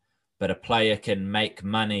them, but a player can make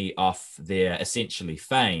money off their essentially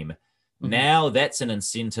fame, now that's an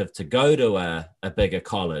incentive to go to a bigger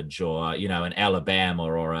college or, an Alabama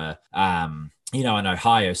or an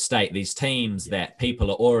Ohio State, these teams that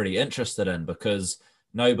people are already interested in, because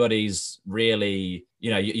nobody's really,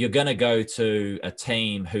 you're going to go to a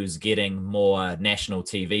team who's getting more national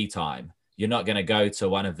TV time. You're not going to go to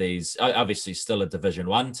one of these, obviously still a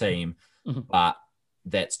Division I team, but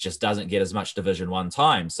that just doesn't get as much Division I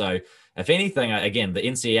time. So if anything, again, the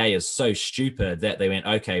NCAA is so stupid that they went,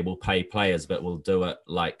 okay, we'll pay players, but we'll do it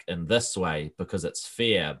like in this way because it's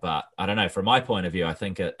fair. But I don't know, from my point of view, I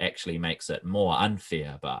think it actually makes it more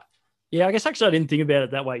unfair. But yeah, I guess actually I didn't think about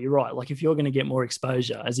it that way. You're right. Like if you're going to get more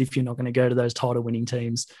exposure, as if you're not going to go to those title winning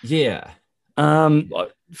teams. Yeah.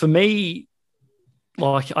 For me,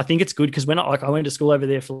 like I think it's good because when I went to school over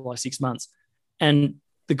there for like 6 months, and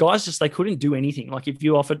the guys they couldn't do anything. Like if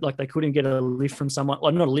you offered, like they couldn't get a lift from someone,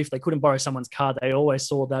 like not a lift, they couldn't borrow someone's car. They always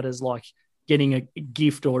saw that as like getting a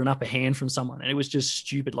gift or an upper hand from someone. And it was just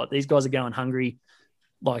stupid. Like these guys are going hungry,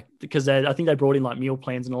 like, because I think they brought in like meal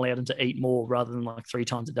plans and allowed them to eat more rather than like 3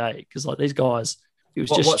 times a day. Cause like these guys, it was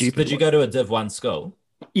just stupid. Did you go to a Div 1 school?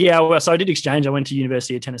 Yeah. Well, so I did exchange. I went to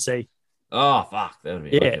University of Tennessee. Oh, fuck. That would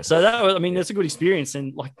be wicked. So that was, that's a good experience.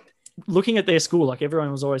 And like, looking at their school, like everyone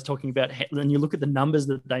was always talking about, and you look at the numbers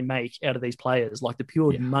that they make out of these players, like the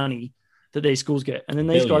pure money that these schools get. And then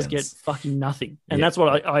these guys get fucking nothing. And that's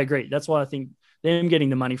what I agree. That's why I think them getting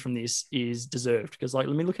the money from this is deserved. Because like,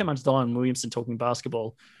 let me look how much Zion Williamson talking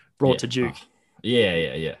basketball brought to Duke.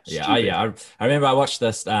 Yeah. I remember I watched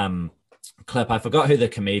this clip. I forgot who the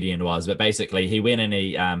comedian was, but basically he went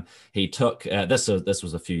and he took this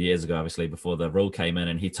was a few years ago, obviously before the rule came in,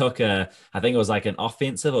 and he took I think it was like an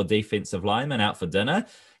offensive or defensive lineman out for dinner,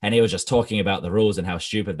 and he was just talking about the rules and how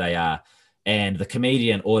stupid they are, and the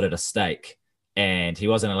comedian ordered a steak, and he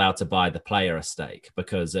wasn't allowed to buy the player a steak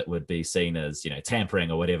because it would be seen as,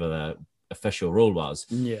 tampering or whatever the official rule was.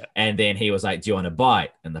 Yeah. And then he was like, do you want to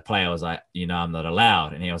bite? And the player was like, I'm not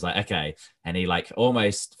allowed. And he was like, okay. And he like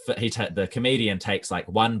the comedian takes like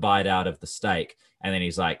one bite out of the steak. And then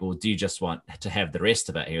he's like, well, do you just want to have the rest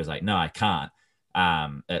of it? He was like, no, I can't.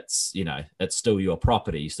 It's still your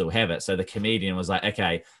property. You still have it. So the comedian was like,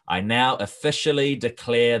 okay, I now officially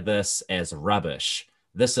declare this as rubbish.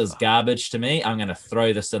 This is garbage to me. I'm going to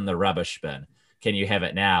throw this in the rubbish bin. Can you have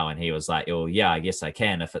it now? And he was like, oh, yeah, I guess I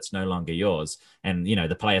can if it's no longer yours. And,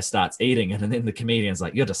 the player starts eating it. And then the comedian's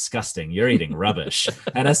like, you're disgusting. You're eating rubbish.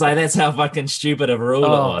 And it's like, that's how fucking stupid of a rule it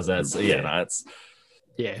was. I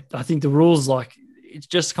think the rules, like, it's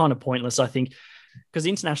just kind of pointless, I think, because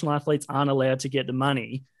international athletes aren't allowed to get the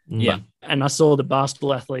money. Yeah. And I saw the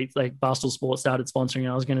Barstool athletes, like Barstool Sports started sponsoring. And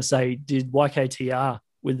I was going to say, did YKTR,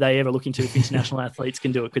 would they ever look into if international athletes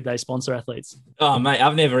can do it? Could they sponsor athletes? Oh, mate,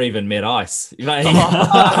 I've never even met Ice. Mate,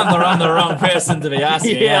 I'm the wrong person to be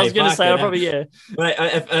asking. Yeah, I was going to say, Mate,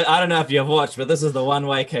 I don't know if you've watched, but this is the one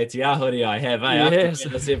way KTR hoodie I have. I have to wear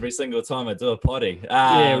this every single time I do a potty.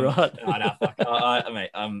 Yeah, right. No, fuck.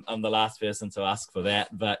 Mate, I'm the last person to ask for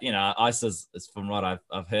that. But, Ice is from what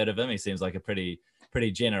I've heard of him, he seems like a pretty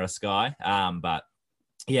generous guy. But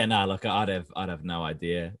yeah, no, look, I'd have no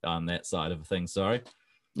idea on that side of things. Sorry.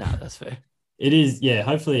 No, that's fair. It is, yeah.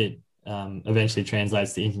 Hopefully it eventually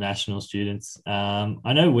translates to international students.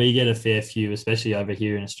 I know we get a fair few, especially over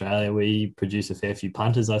here in Australia. We produce a fair few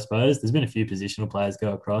punters, I suppose. There's been a few positional players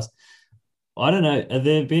go across. I don't know. Have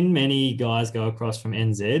there been many guys go across from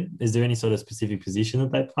NZ? Is there any sort of specific position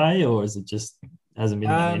that they play, or is it just hasn't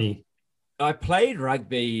been that many? I played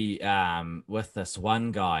rugby with this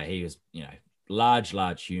one guy. He was,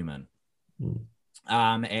 large human.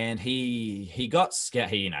 And he got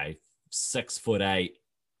scared. He, 6'8",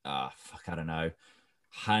 I don't know,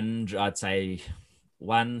 100, I'd say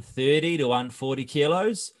 130 to 140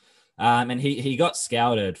 kilos. And he got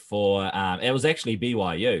scouted for, it was actually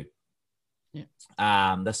BYU. Yeah.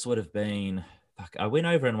 This would have been, I went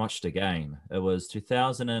over and watched a game. It was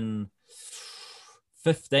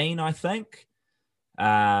 2015, I think.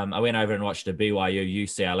 I went over and watched a BYU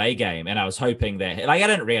UCLA game, and I was hoping that, I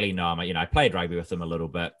didn't really know him. I played rugby with him a little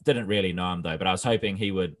bit. Didn't really know him though, but I was hoping he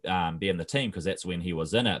would be in the team because that's when he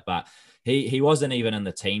was in it. But he wasn't even in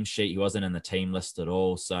the team sheet. He wasn't in the team list at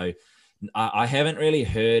all. So I haven't really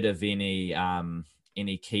heard of any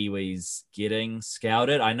Kiwis getting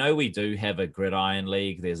scouted. I know we do have a gridiron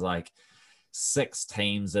league. There's like 6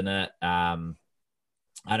 teams in it.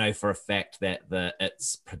 I know for a fact that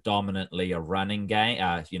it's predominantly a running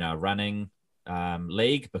game, running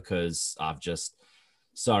league, because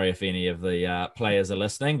sorry if any of the players are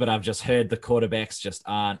listening, but I've just heard the quarterbacks just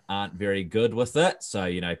aren't very good with it.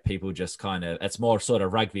 So, people just it's more sort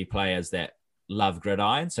of rugby players that love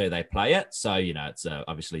gridiron, so they play it. So, it's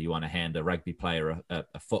obviously you want to hand a rugby player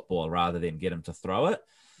a football rather than get him to throw it.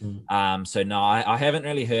 So no, I haven't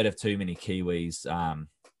really heard of too many Kiwis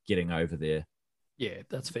getting over there. Yeah,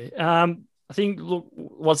 that's fair. I think, look,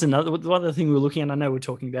 one other thing we were looking at, I know we were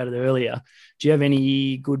talking about it earlier. Do you have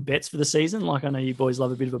any good bets for the season? Like, I know you boys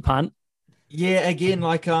love a bit of a punt. Yeah, again,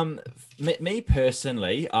 like me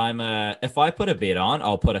personally, if I put a bet on,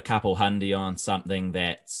 I'll put a couple hundy on something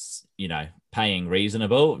that's, paying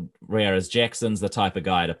reasonable, whereas Jackson's the type of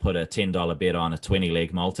guy to put a $10 bet on a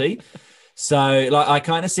 20-leg multi. So, like I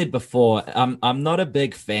kind of said before, I'm not a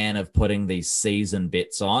big fan of putting these season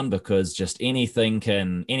bets on because just anything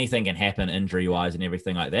can happen injury-wise and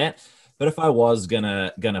everything like that. But if I was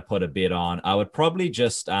gonna put a bet on, I would probably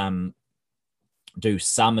just do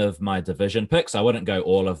some of my division picks. I wouldn't go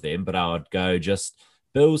all of them, but I would go just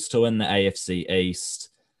Bills to win the AFC East.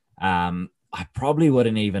 I probably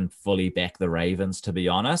wouldn't even fully back the Ravens, to be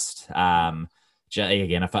honest.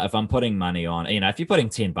 Again, if I'm putting money on, if you're putting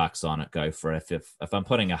 $10 on it, go for it. If I'm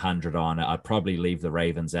putting 100 on it, I'd probably leave the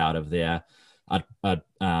Ravens out of there. I'd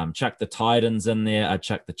chuck the Titans in there. I'd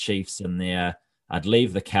chuck the Chiefs in there. I'd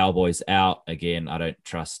leave the Cowboys out. Again, I don't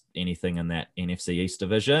trust anything in that NFC East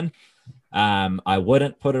division. I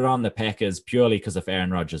wouldn't put it on the Packers purely because if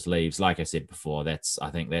Aaron Rodgers leaves, like I said before, I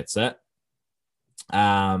think that's it.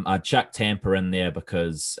 I'd chuck Tampa in there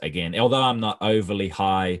because, again, although I'm not overly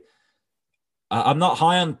high, I'm not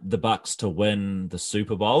high on the Bucs to win the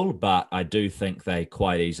Super Bowl, but I do think they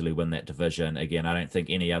quite easily win that division. Again, I don't think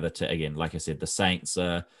any other again, like I said, the Saints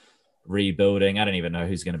are rebuilding. I don't even know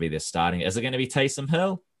who's going to be their starting. Is it going to be Taysom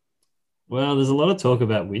Hill? Well, there's a lot of talk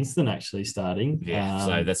about Winston actually starting. Yeah,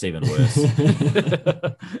 so that's even worse.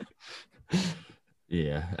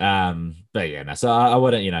 Yeah. But yeah, no, so I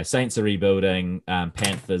wouldn't, Saints are rebuilding,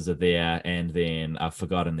 Panthers are there, and then I've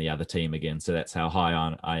forgotten the other team again. So that's how high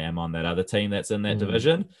on I am on that other team that's in that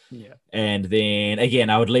division. Yeah. And then again,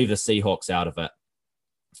 I would leave the Seahawks out of it.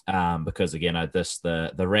 Because again,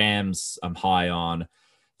 the Rams I'm high on.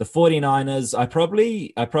 The 49ers, I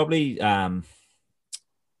probably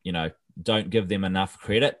don't give them enough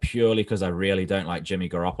credit purely because I really don't like Jimmy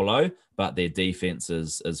Garoppolo, but their defense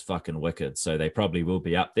is fucking wicked. So they probably will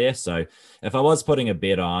be up there. So if I was putting a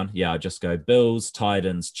bet on, I'd just go Bills,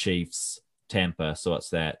 Titans, Chiefs, Tampa. So what's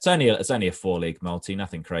that? It's only a 4-league multi,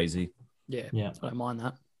 nothing crazy. Yeah. I don't mind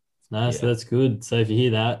that. No, so that's good. So if you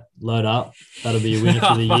hear that, load up. That'll be your winner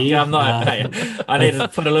for the year. I'm not. I need to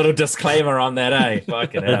put a little disclaimer on that.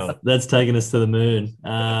 Fucking hell. That's taking us to the moon.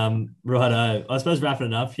 Righto. I suppose wrapping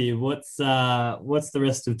it up here. What's the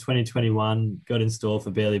rest of 2021 got in store for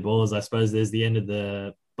Barely Balls? I suppose there's the end of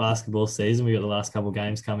the basketball season. We got the last couple of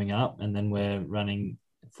games coming up, and then we're running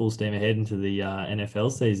full steam ahead into the NFL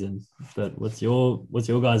season. But what's your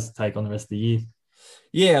guys' take on the rest of the year?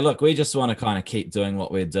 Yeah, look, we just want to kind of keep doing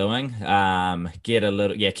what we're doing.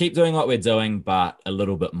 Keep doing what we're doing, but a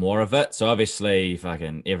little bit more of it. So obviously, I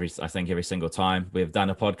think every single time we've done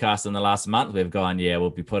a podcast in the last month, we've gone, we'll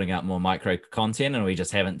be putting out more micro content, and we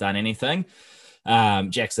just haven't done anything.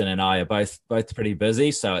 Jackson and I are both pretty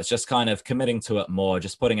busy, so it's just kind of committing to it more,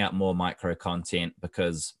 just putting out more micro content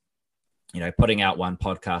because, putting out one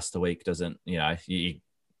podcast a week doesn't,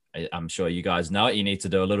 I'm sure you guys know it. You need to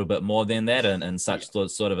do a little bit more than that in such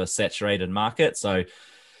sort of a saturated market. So,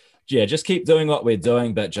 just keep doing what we're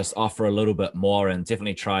doing, but just offer a little bit more and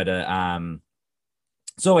definitely try to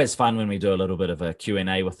it's always fun when we do a little bit of a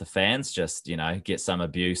Q&A with the fans, just, get some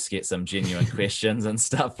abuse, get some genuine questions and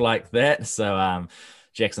stuff like that. So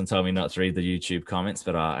Jackson told me not to read the YouTube comments,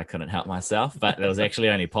 but I couldn't help myself. But it was actually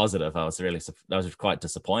only positive. I was quite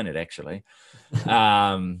disappointed, actually.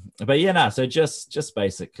 So just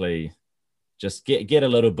basically just get a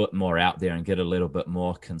little bit more out there and get a little bit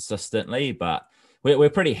more consistently. But we're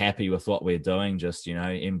pretty happy with what we're doing. Just,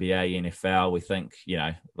 NBA, NFL, we think,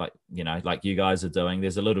 like you guys are doing,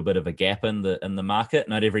 there's a little bit of a gap in the market.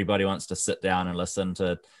 Not everybody wants to sit down and listen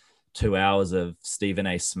to 2 hours of Stephen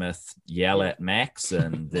A. Smith yell at Max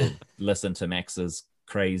and listen to Max's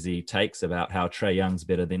crazy takes about how Trae Young's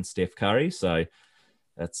better than Steph Curry. So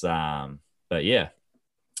that's, but yeah.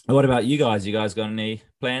 What about you guys? You guys got any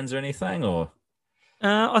plans or anything, or?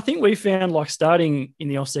 I think we found like starting in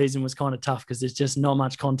the off season was kind of tough because there's just not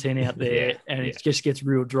much content out there it just gets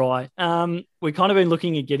real dry. We kind of been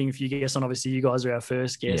looking at getting a few guests on. Obviously, you guys are our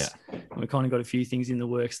first guest. And we kind of got a few things in the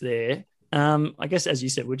works there. I guess, as you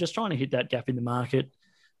said, we're just trying to hit that gap in the market,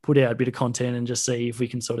 put out a bit of content and just see if we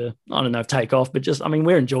can sort of, I don't know, take off. But just,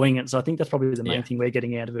 we're enjoying it. So I think that's probably the main thing we're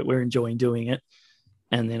getting out of it. We're enjoying doing it.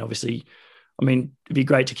 And then obviously, it'd be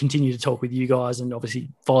great to continue to talk with you guys and obviously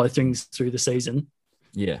follow things through the season.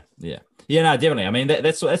 Yeah, no, definitely.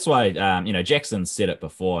 That's why, Jackson said it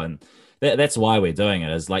before, and that's why we're doing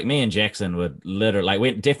it. Is like me and Jackson would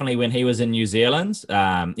literally, definitely when he was in New Zealand, me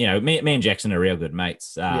and Jackson are real good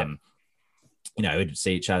mates. We'd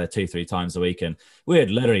see each other 2-3 times a week, and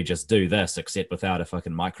we'd literally just do this, except without a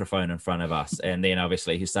fucking microphone in front of us. And then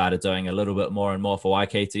obviously he started doing a little bit more and more for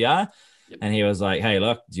YKTR, and he was like, "Hey,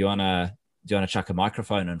 look, do you wanna chuck a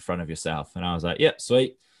microphone in front of yourself?" And I was like, "Yep,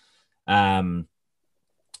 sweet."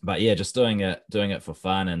 But yeah, just doing it for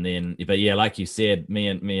fun. And then, but yeah, like you said, me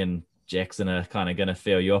and Jackson are kind of going to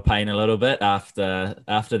feel your pain a little bit after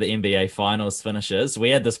the NBA finals finishes. We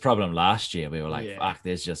had this problem last year. We were like, fuck,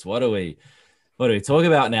 there's just, what do we talk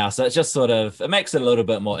about now? So it's just it makes it a little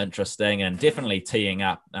bit more interesting, and definitely teeing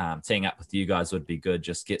up with you guys would be good.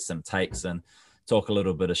 Just get some takes and talk a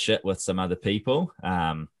little bit of shit with some other people.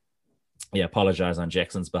 Apologize on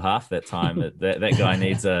Jackson's behalf. That time that guy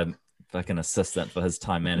needs a fucking assistant for his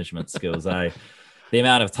time management skills. The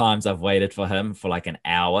amount of times I've waited for him for like an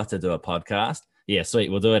hour to do a podcast. Yeah,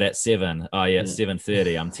 sweet. We'll do it at 7. Oh yeah, it's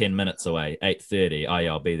 7:30. I'm 10 minutes away. 8:30. Oh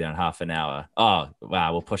yeah, I'll be there in half an hour. Oh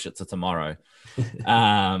wow, we'll push it to tomorrow.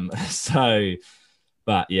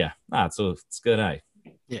 But yeah, it's good, eh?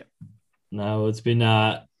 Yeah. No, it's been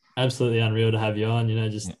absolutely unreal to have you on.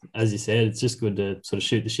 As you said, it's just good to sort of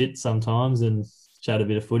shoot the shit sometimes and chat a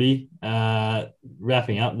bit of footy.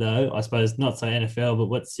 Wrapping up though, I suppose not so NFL, but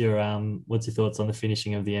what's your thoughts on the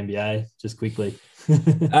finishing of the NBA? Just quickly. So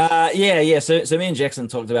me and Jackson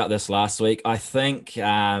talked about this last week. I think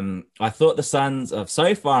I thought the Suns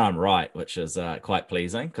so far I'm right, which is quite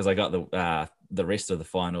pleasing because I got the rest of the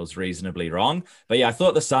finals reasonably wrong. But yeah, I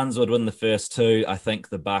thought the Suns would win the first 2. I think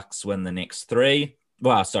the Bucks win the next 3.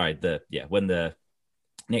 Well, sorry, win the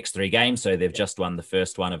next 3 games. So they've just won the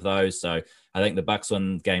first one of those. So I think the Bucks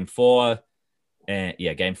win game 4.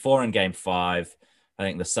 Game 4 and game 5. I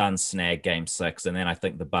think the Suns snag game 6, and then I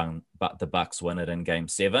think the Bucks win it in game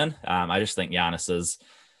 7. I just think Giannis is.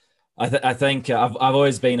 I think I've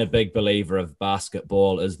always been a big believer of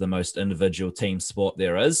basketball is the most individual team sport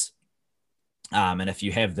there is. And if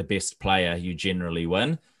you have the best player, you generally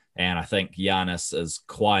win. And I think Giannis is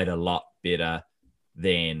quite a lot better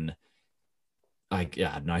than, I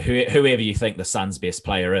don't know, whoever you think the Suns' best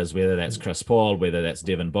player is, whether that's Chris Paul, whether that's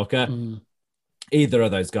Devin Booker. Either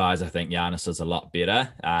of those guys, I think Giannis is a lot better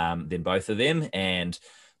than both of them. And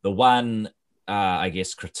the one, I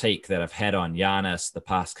guess, critique that I've had on Giannis the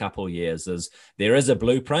past couple of years is there is a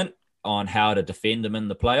blueprint on how to defend him in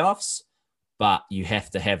the playoffs, but you have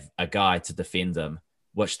to have a guy to defend him,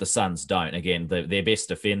 which the Suns don't. Again, their best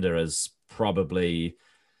defender is probably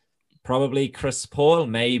Chris Paul,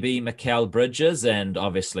 maybe Mikal Bridges, and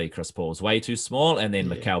obviously Chris Paul's way too small, and then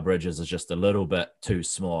Mikal Bridges is just a little bit too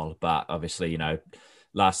small. But obviously,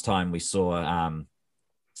 last time we saw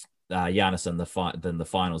Giannis in the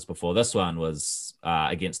finals before this one was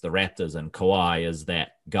against the Raptors, and Kawhi is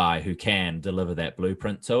that guy who can deliver that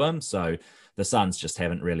blueprint to him. So the Suns just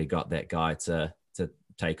haven't really got that guy to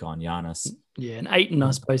take on Giannis. Yeah, and Ayton,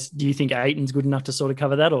 I suppose, do you think Ayton's good enough to sort of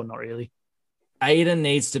cover that or not really? Ayton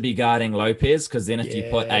needs to be guarding Lopez, because then if you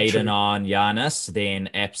put Ayton on Giannis, then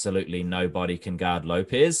absolutely nobody can guard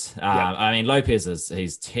Lopez. I mean, Lopez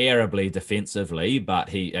he's terribly defensively, but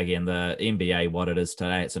the NBA, what it is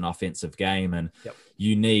today, it's an offensive game, and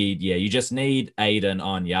you just need Ayton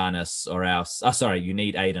on Giannis or else. You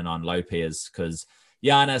need Ayton on Lopez, because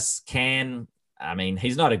Giannis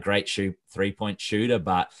he's not a great 3-point shooter,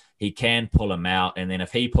 but he can pull him out, and then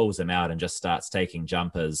if he pulls him out and just starts taking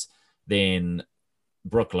jumpers, then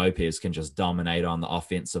Brook Lopez can just dominate on the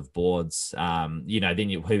offensive boards. Then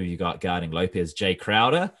who you got guarding Lopez? Jay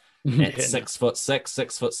Crowder at 6'6",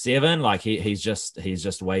 6'7". Like he's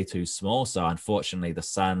just way too small. So unfortunately, the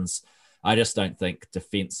Suns, I just don't think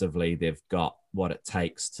defensively they've got what it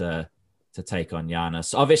takes to take on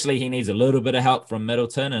Giannis. Obviously, he needs a little bit of help from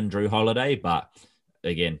Middleton and Drew Holiday, but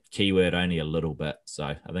again, keyword only a little bit. So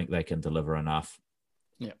I think they can deliver enough.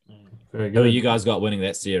 Yeah, very good. Who you guys got winning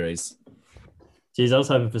that series? Geez, I was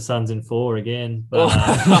hoping for Suns in 4 again. But,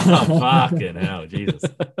 fucking hell, Jesus.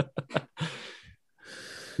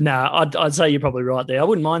 I'd say you're probably right there. I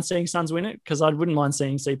wouldn't mind seeing Suns win it, because I wouldn't mind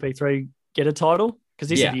seeing CP3 get a title, because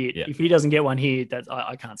this is it. If he doesn't get one here,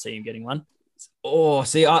 I can't see him getting one. Oh,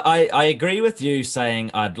 see, I agree with you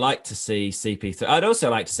saying I'd like to see CP3. I'd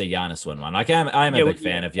also like to see Giannis win one. Like I'm a big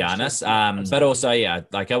fan of Giannis, but also, I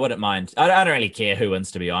wouldn't mind. I don't really care who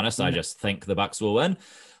wins, to be honest. I just think the Bucks will win.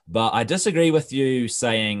 But I disagree with you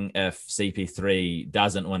saying if CP3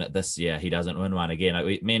 doesn't win it this year, he doesn't win one again.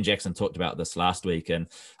 Me and Jackson talked about this last week, and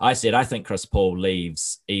I said I think Chris Paul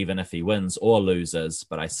leaves even if he wins or loses.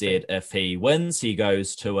 But I said if he wins, he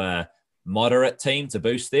goes to a moderate team to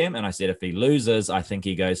boost them. And I said if he loses, I think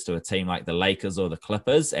he goes to a team like the Lakers or the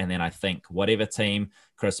Clippers. And then I think whatever team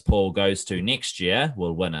Chris Paul goes to next year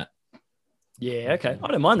will win it. Yeah, okay. I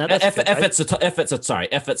don't mind that. If it's a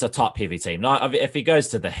top heavy team. If he goes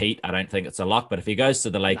to the Heat, I don't think it's a lock. But if he goes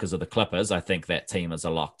to the Lakers or the Clippers, I think that team is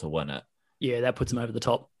a lock to win it. Yeah, that puts him over the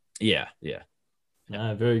top. Yeah.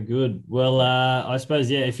 No, very good. Well, I suppose,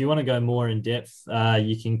 if you want to go more in depth,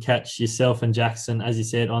 you can catch yourself and Jackson, as you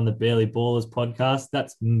said, on the Barely Ballers podcast.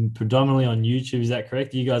 That's predominantly on YouTube. Is that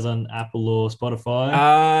correct? Are you guys on Apple or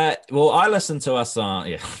Spotify? Well, I listen to us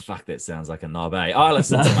on, fuck, that sounds like a knob, eh? I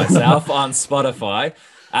listen to myself on Spotify.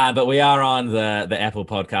 But we are on the Apple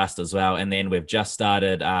podcast as well. And then we've just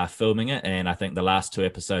started filming it. And I think the last 2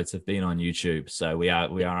 episodes have been on YouTube. So we are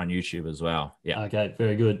on YouTube as well. Yeah. Okay,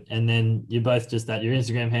 very good. And then you're both just at your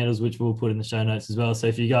Instagram handles, which we'll put in the show notes as well. So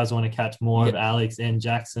if you guys want to catch more of Alex and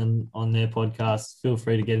Jackson on their podcast, feel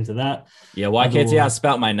free to get into that. Yeah, YKT, I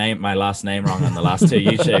spelt my last name wrong on the last 2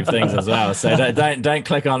 YouTube things as well. So don't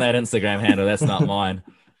click on that Instagram handle. That's not mine.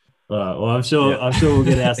 All right. Well, I'm sure we'll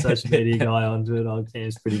get our social media guy onto it.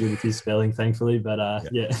 Cam's pretty good with his spelling, thankfully. But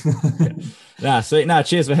Sweet. No,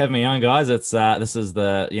 cheers for having me on, guys. It's this is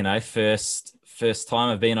the first time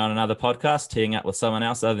I've been on another podcast, teeing up with someone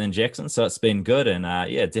else other than Jackson. So it's been good, and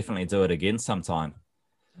definitely do it again sometime.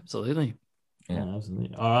 Absolutely. Yeah,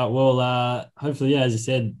 absolutely. All right. Well, hopefully, as you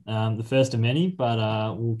said, the first of many.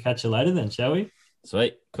 But we'll catch you later then, shall we?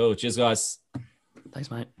 Sweet. Cool. Cheers, guys. Thanks,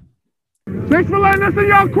 mate. Thanks for letting us in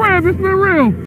your crib. It's been real.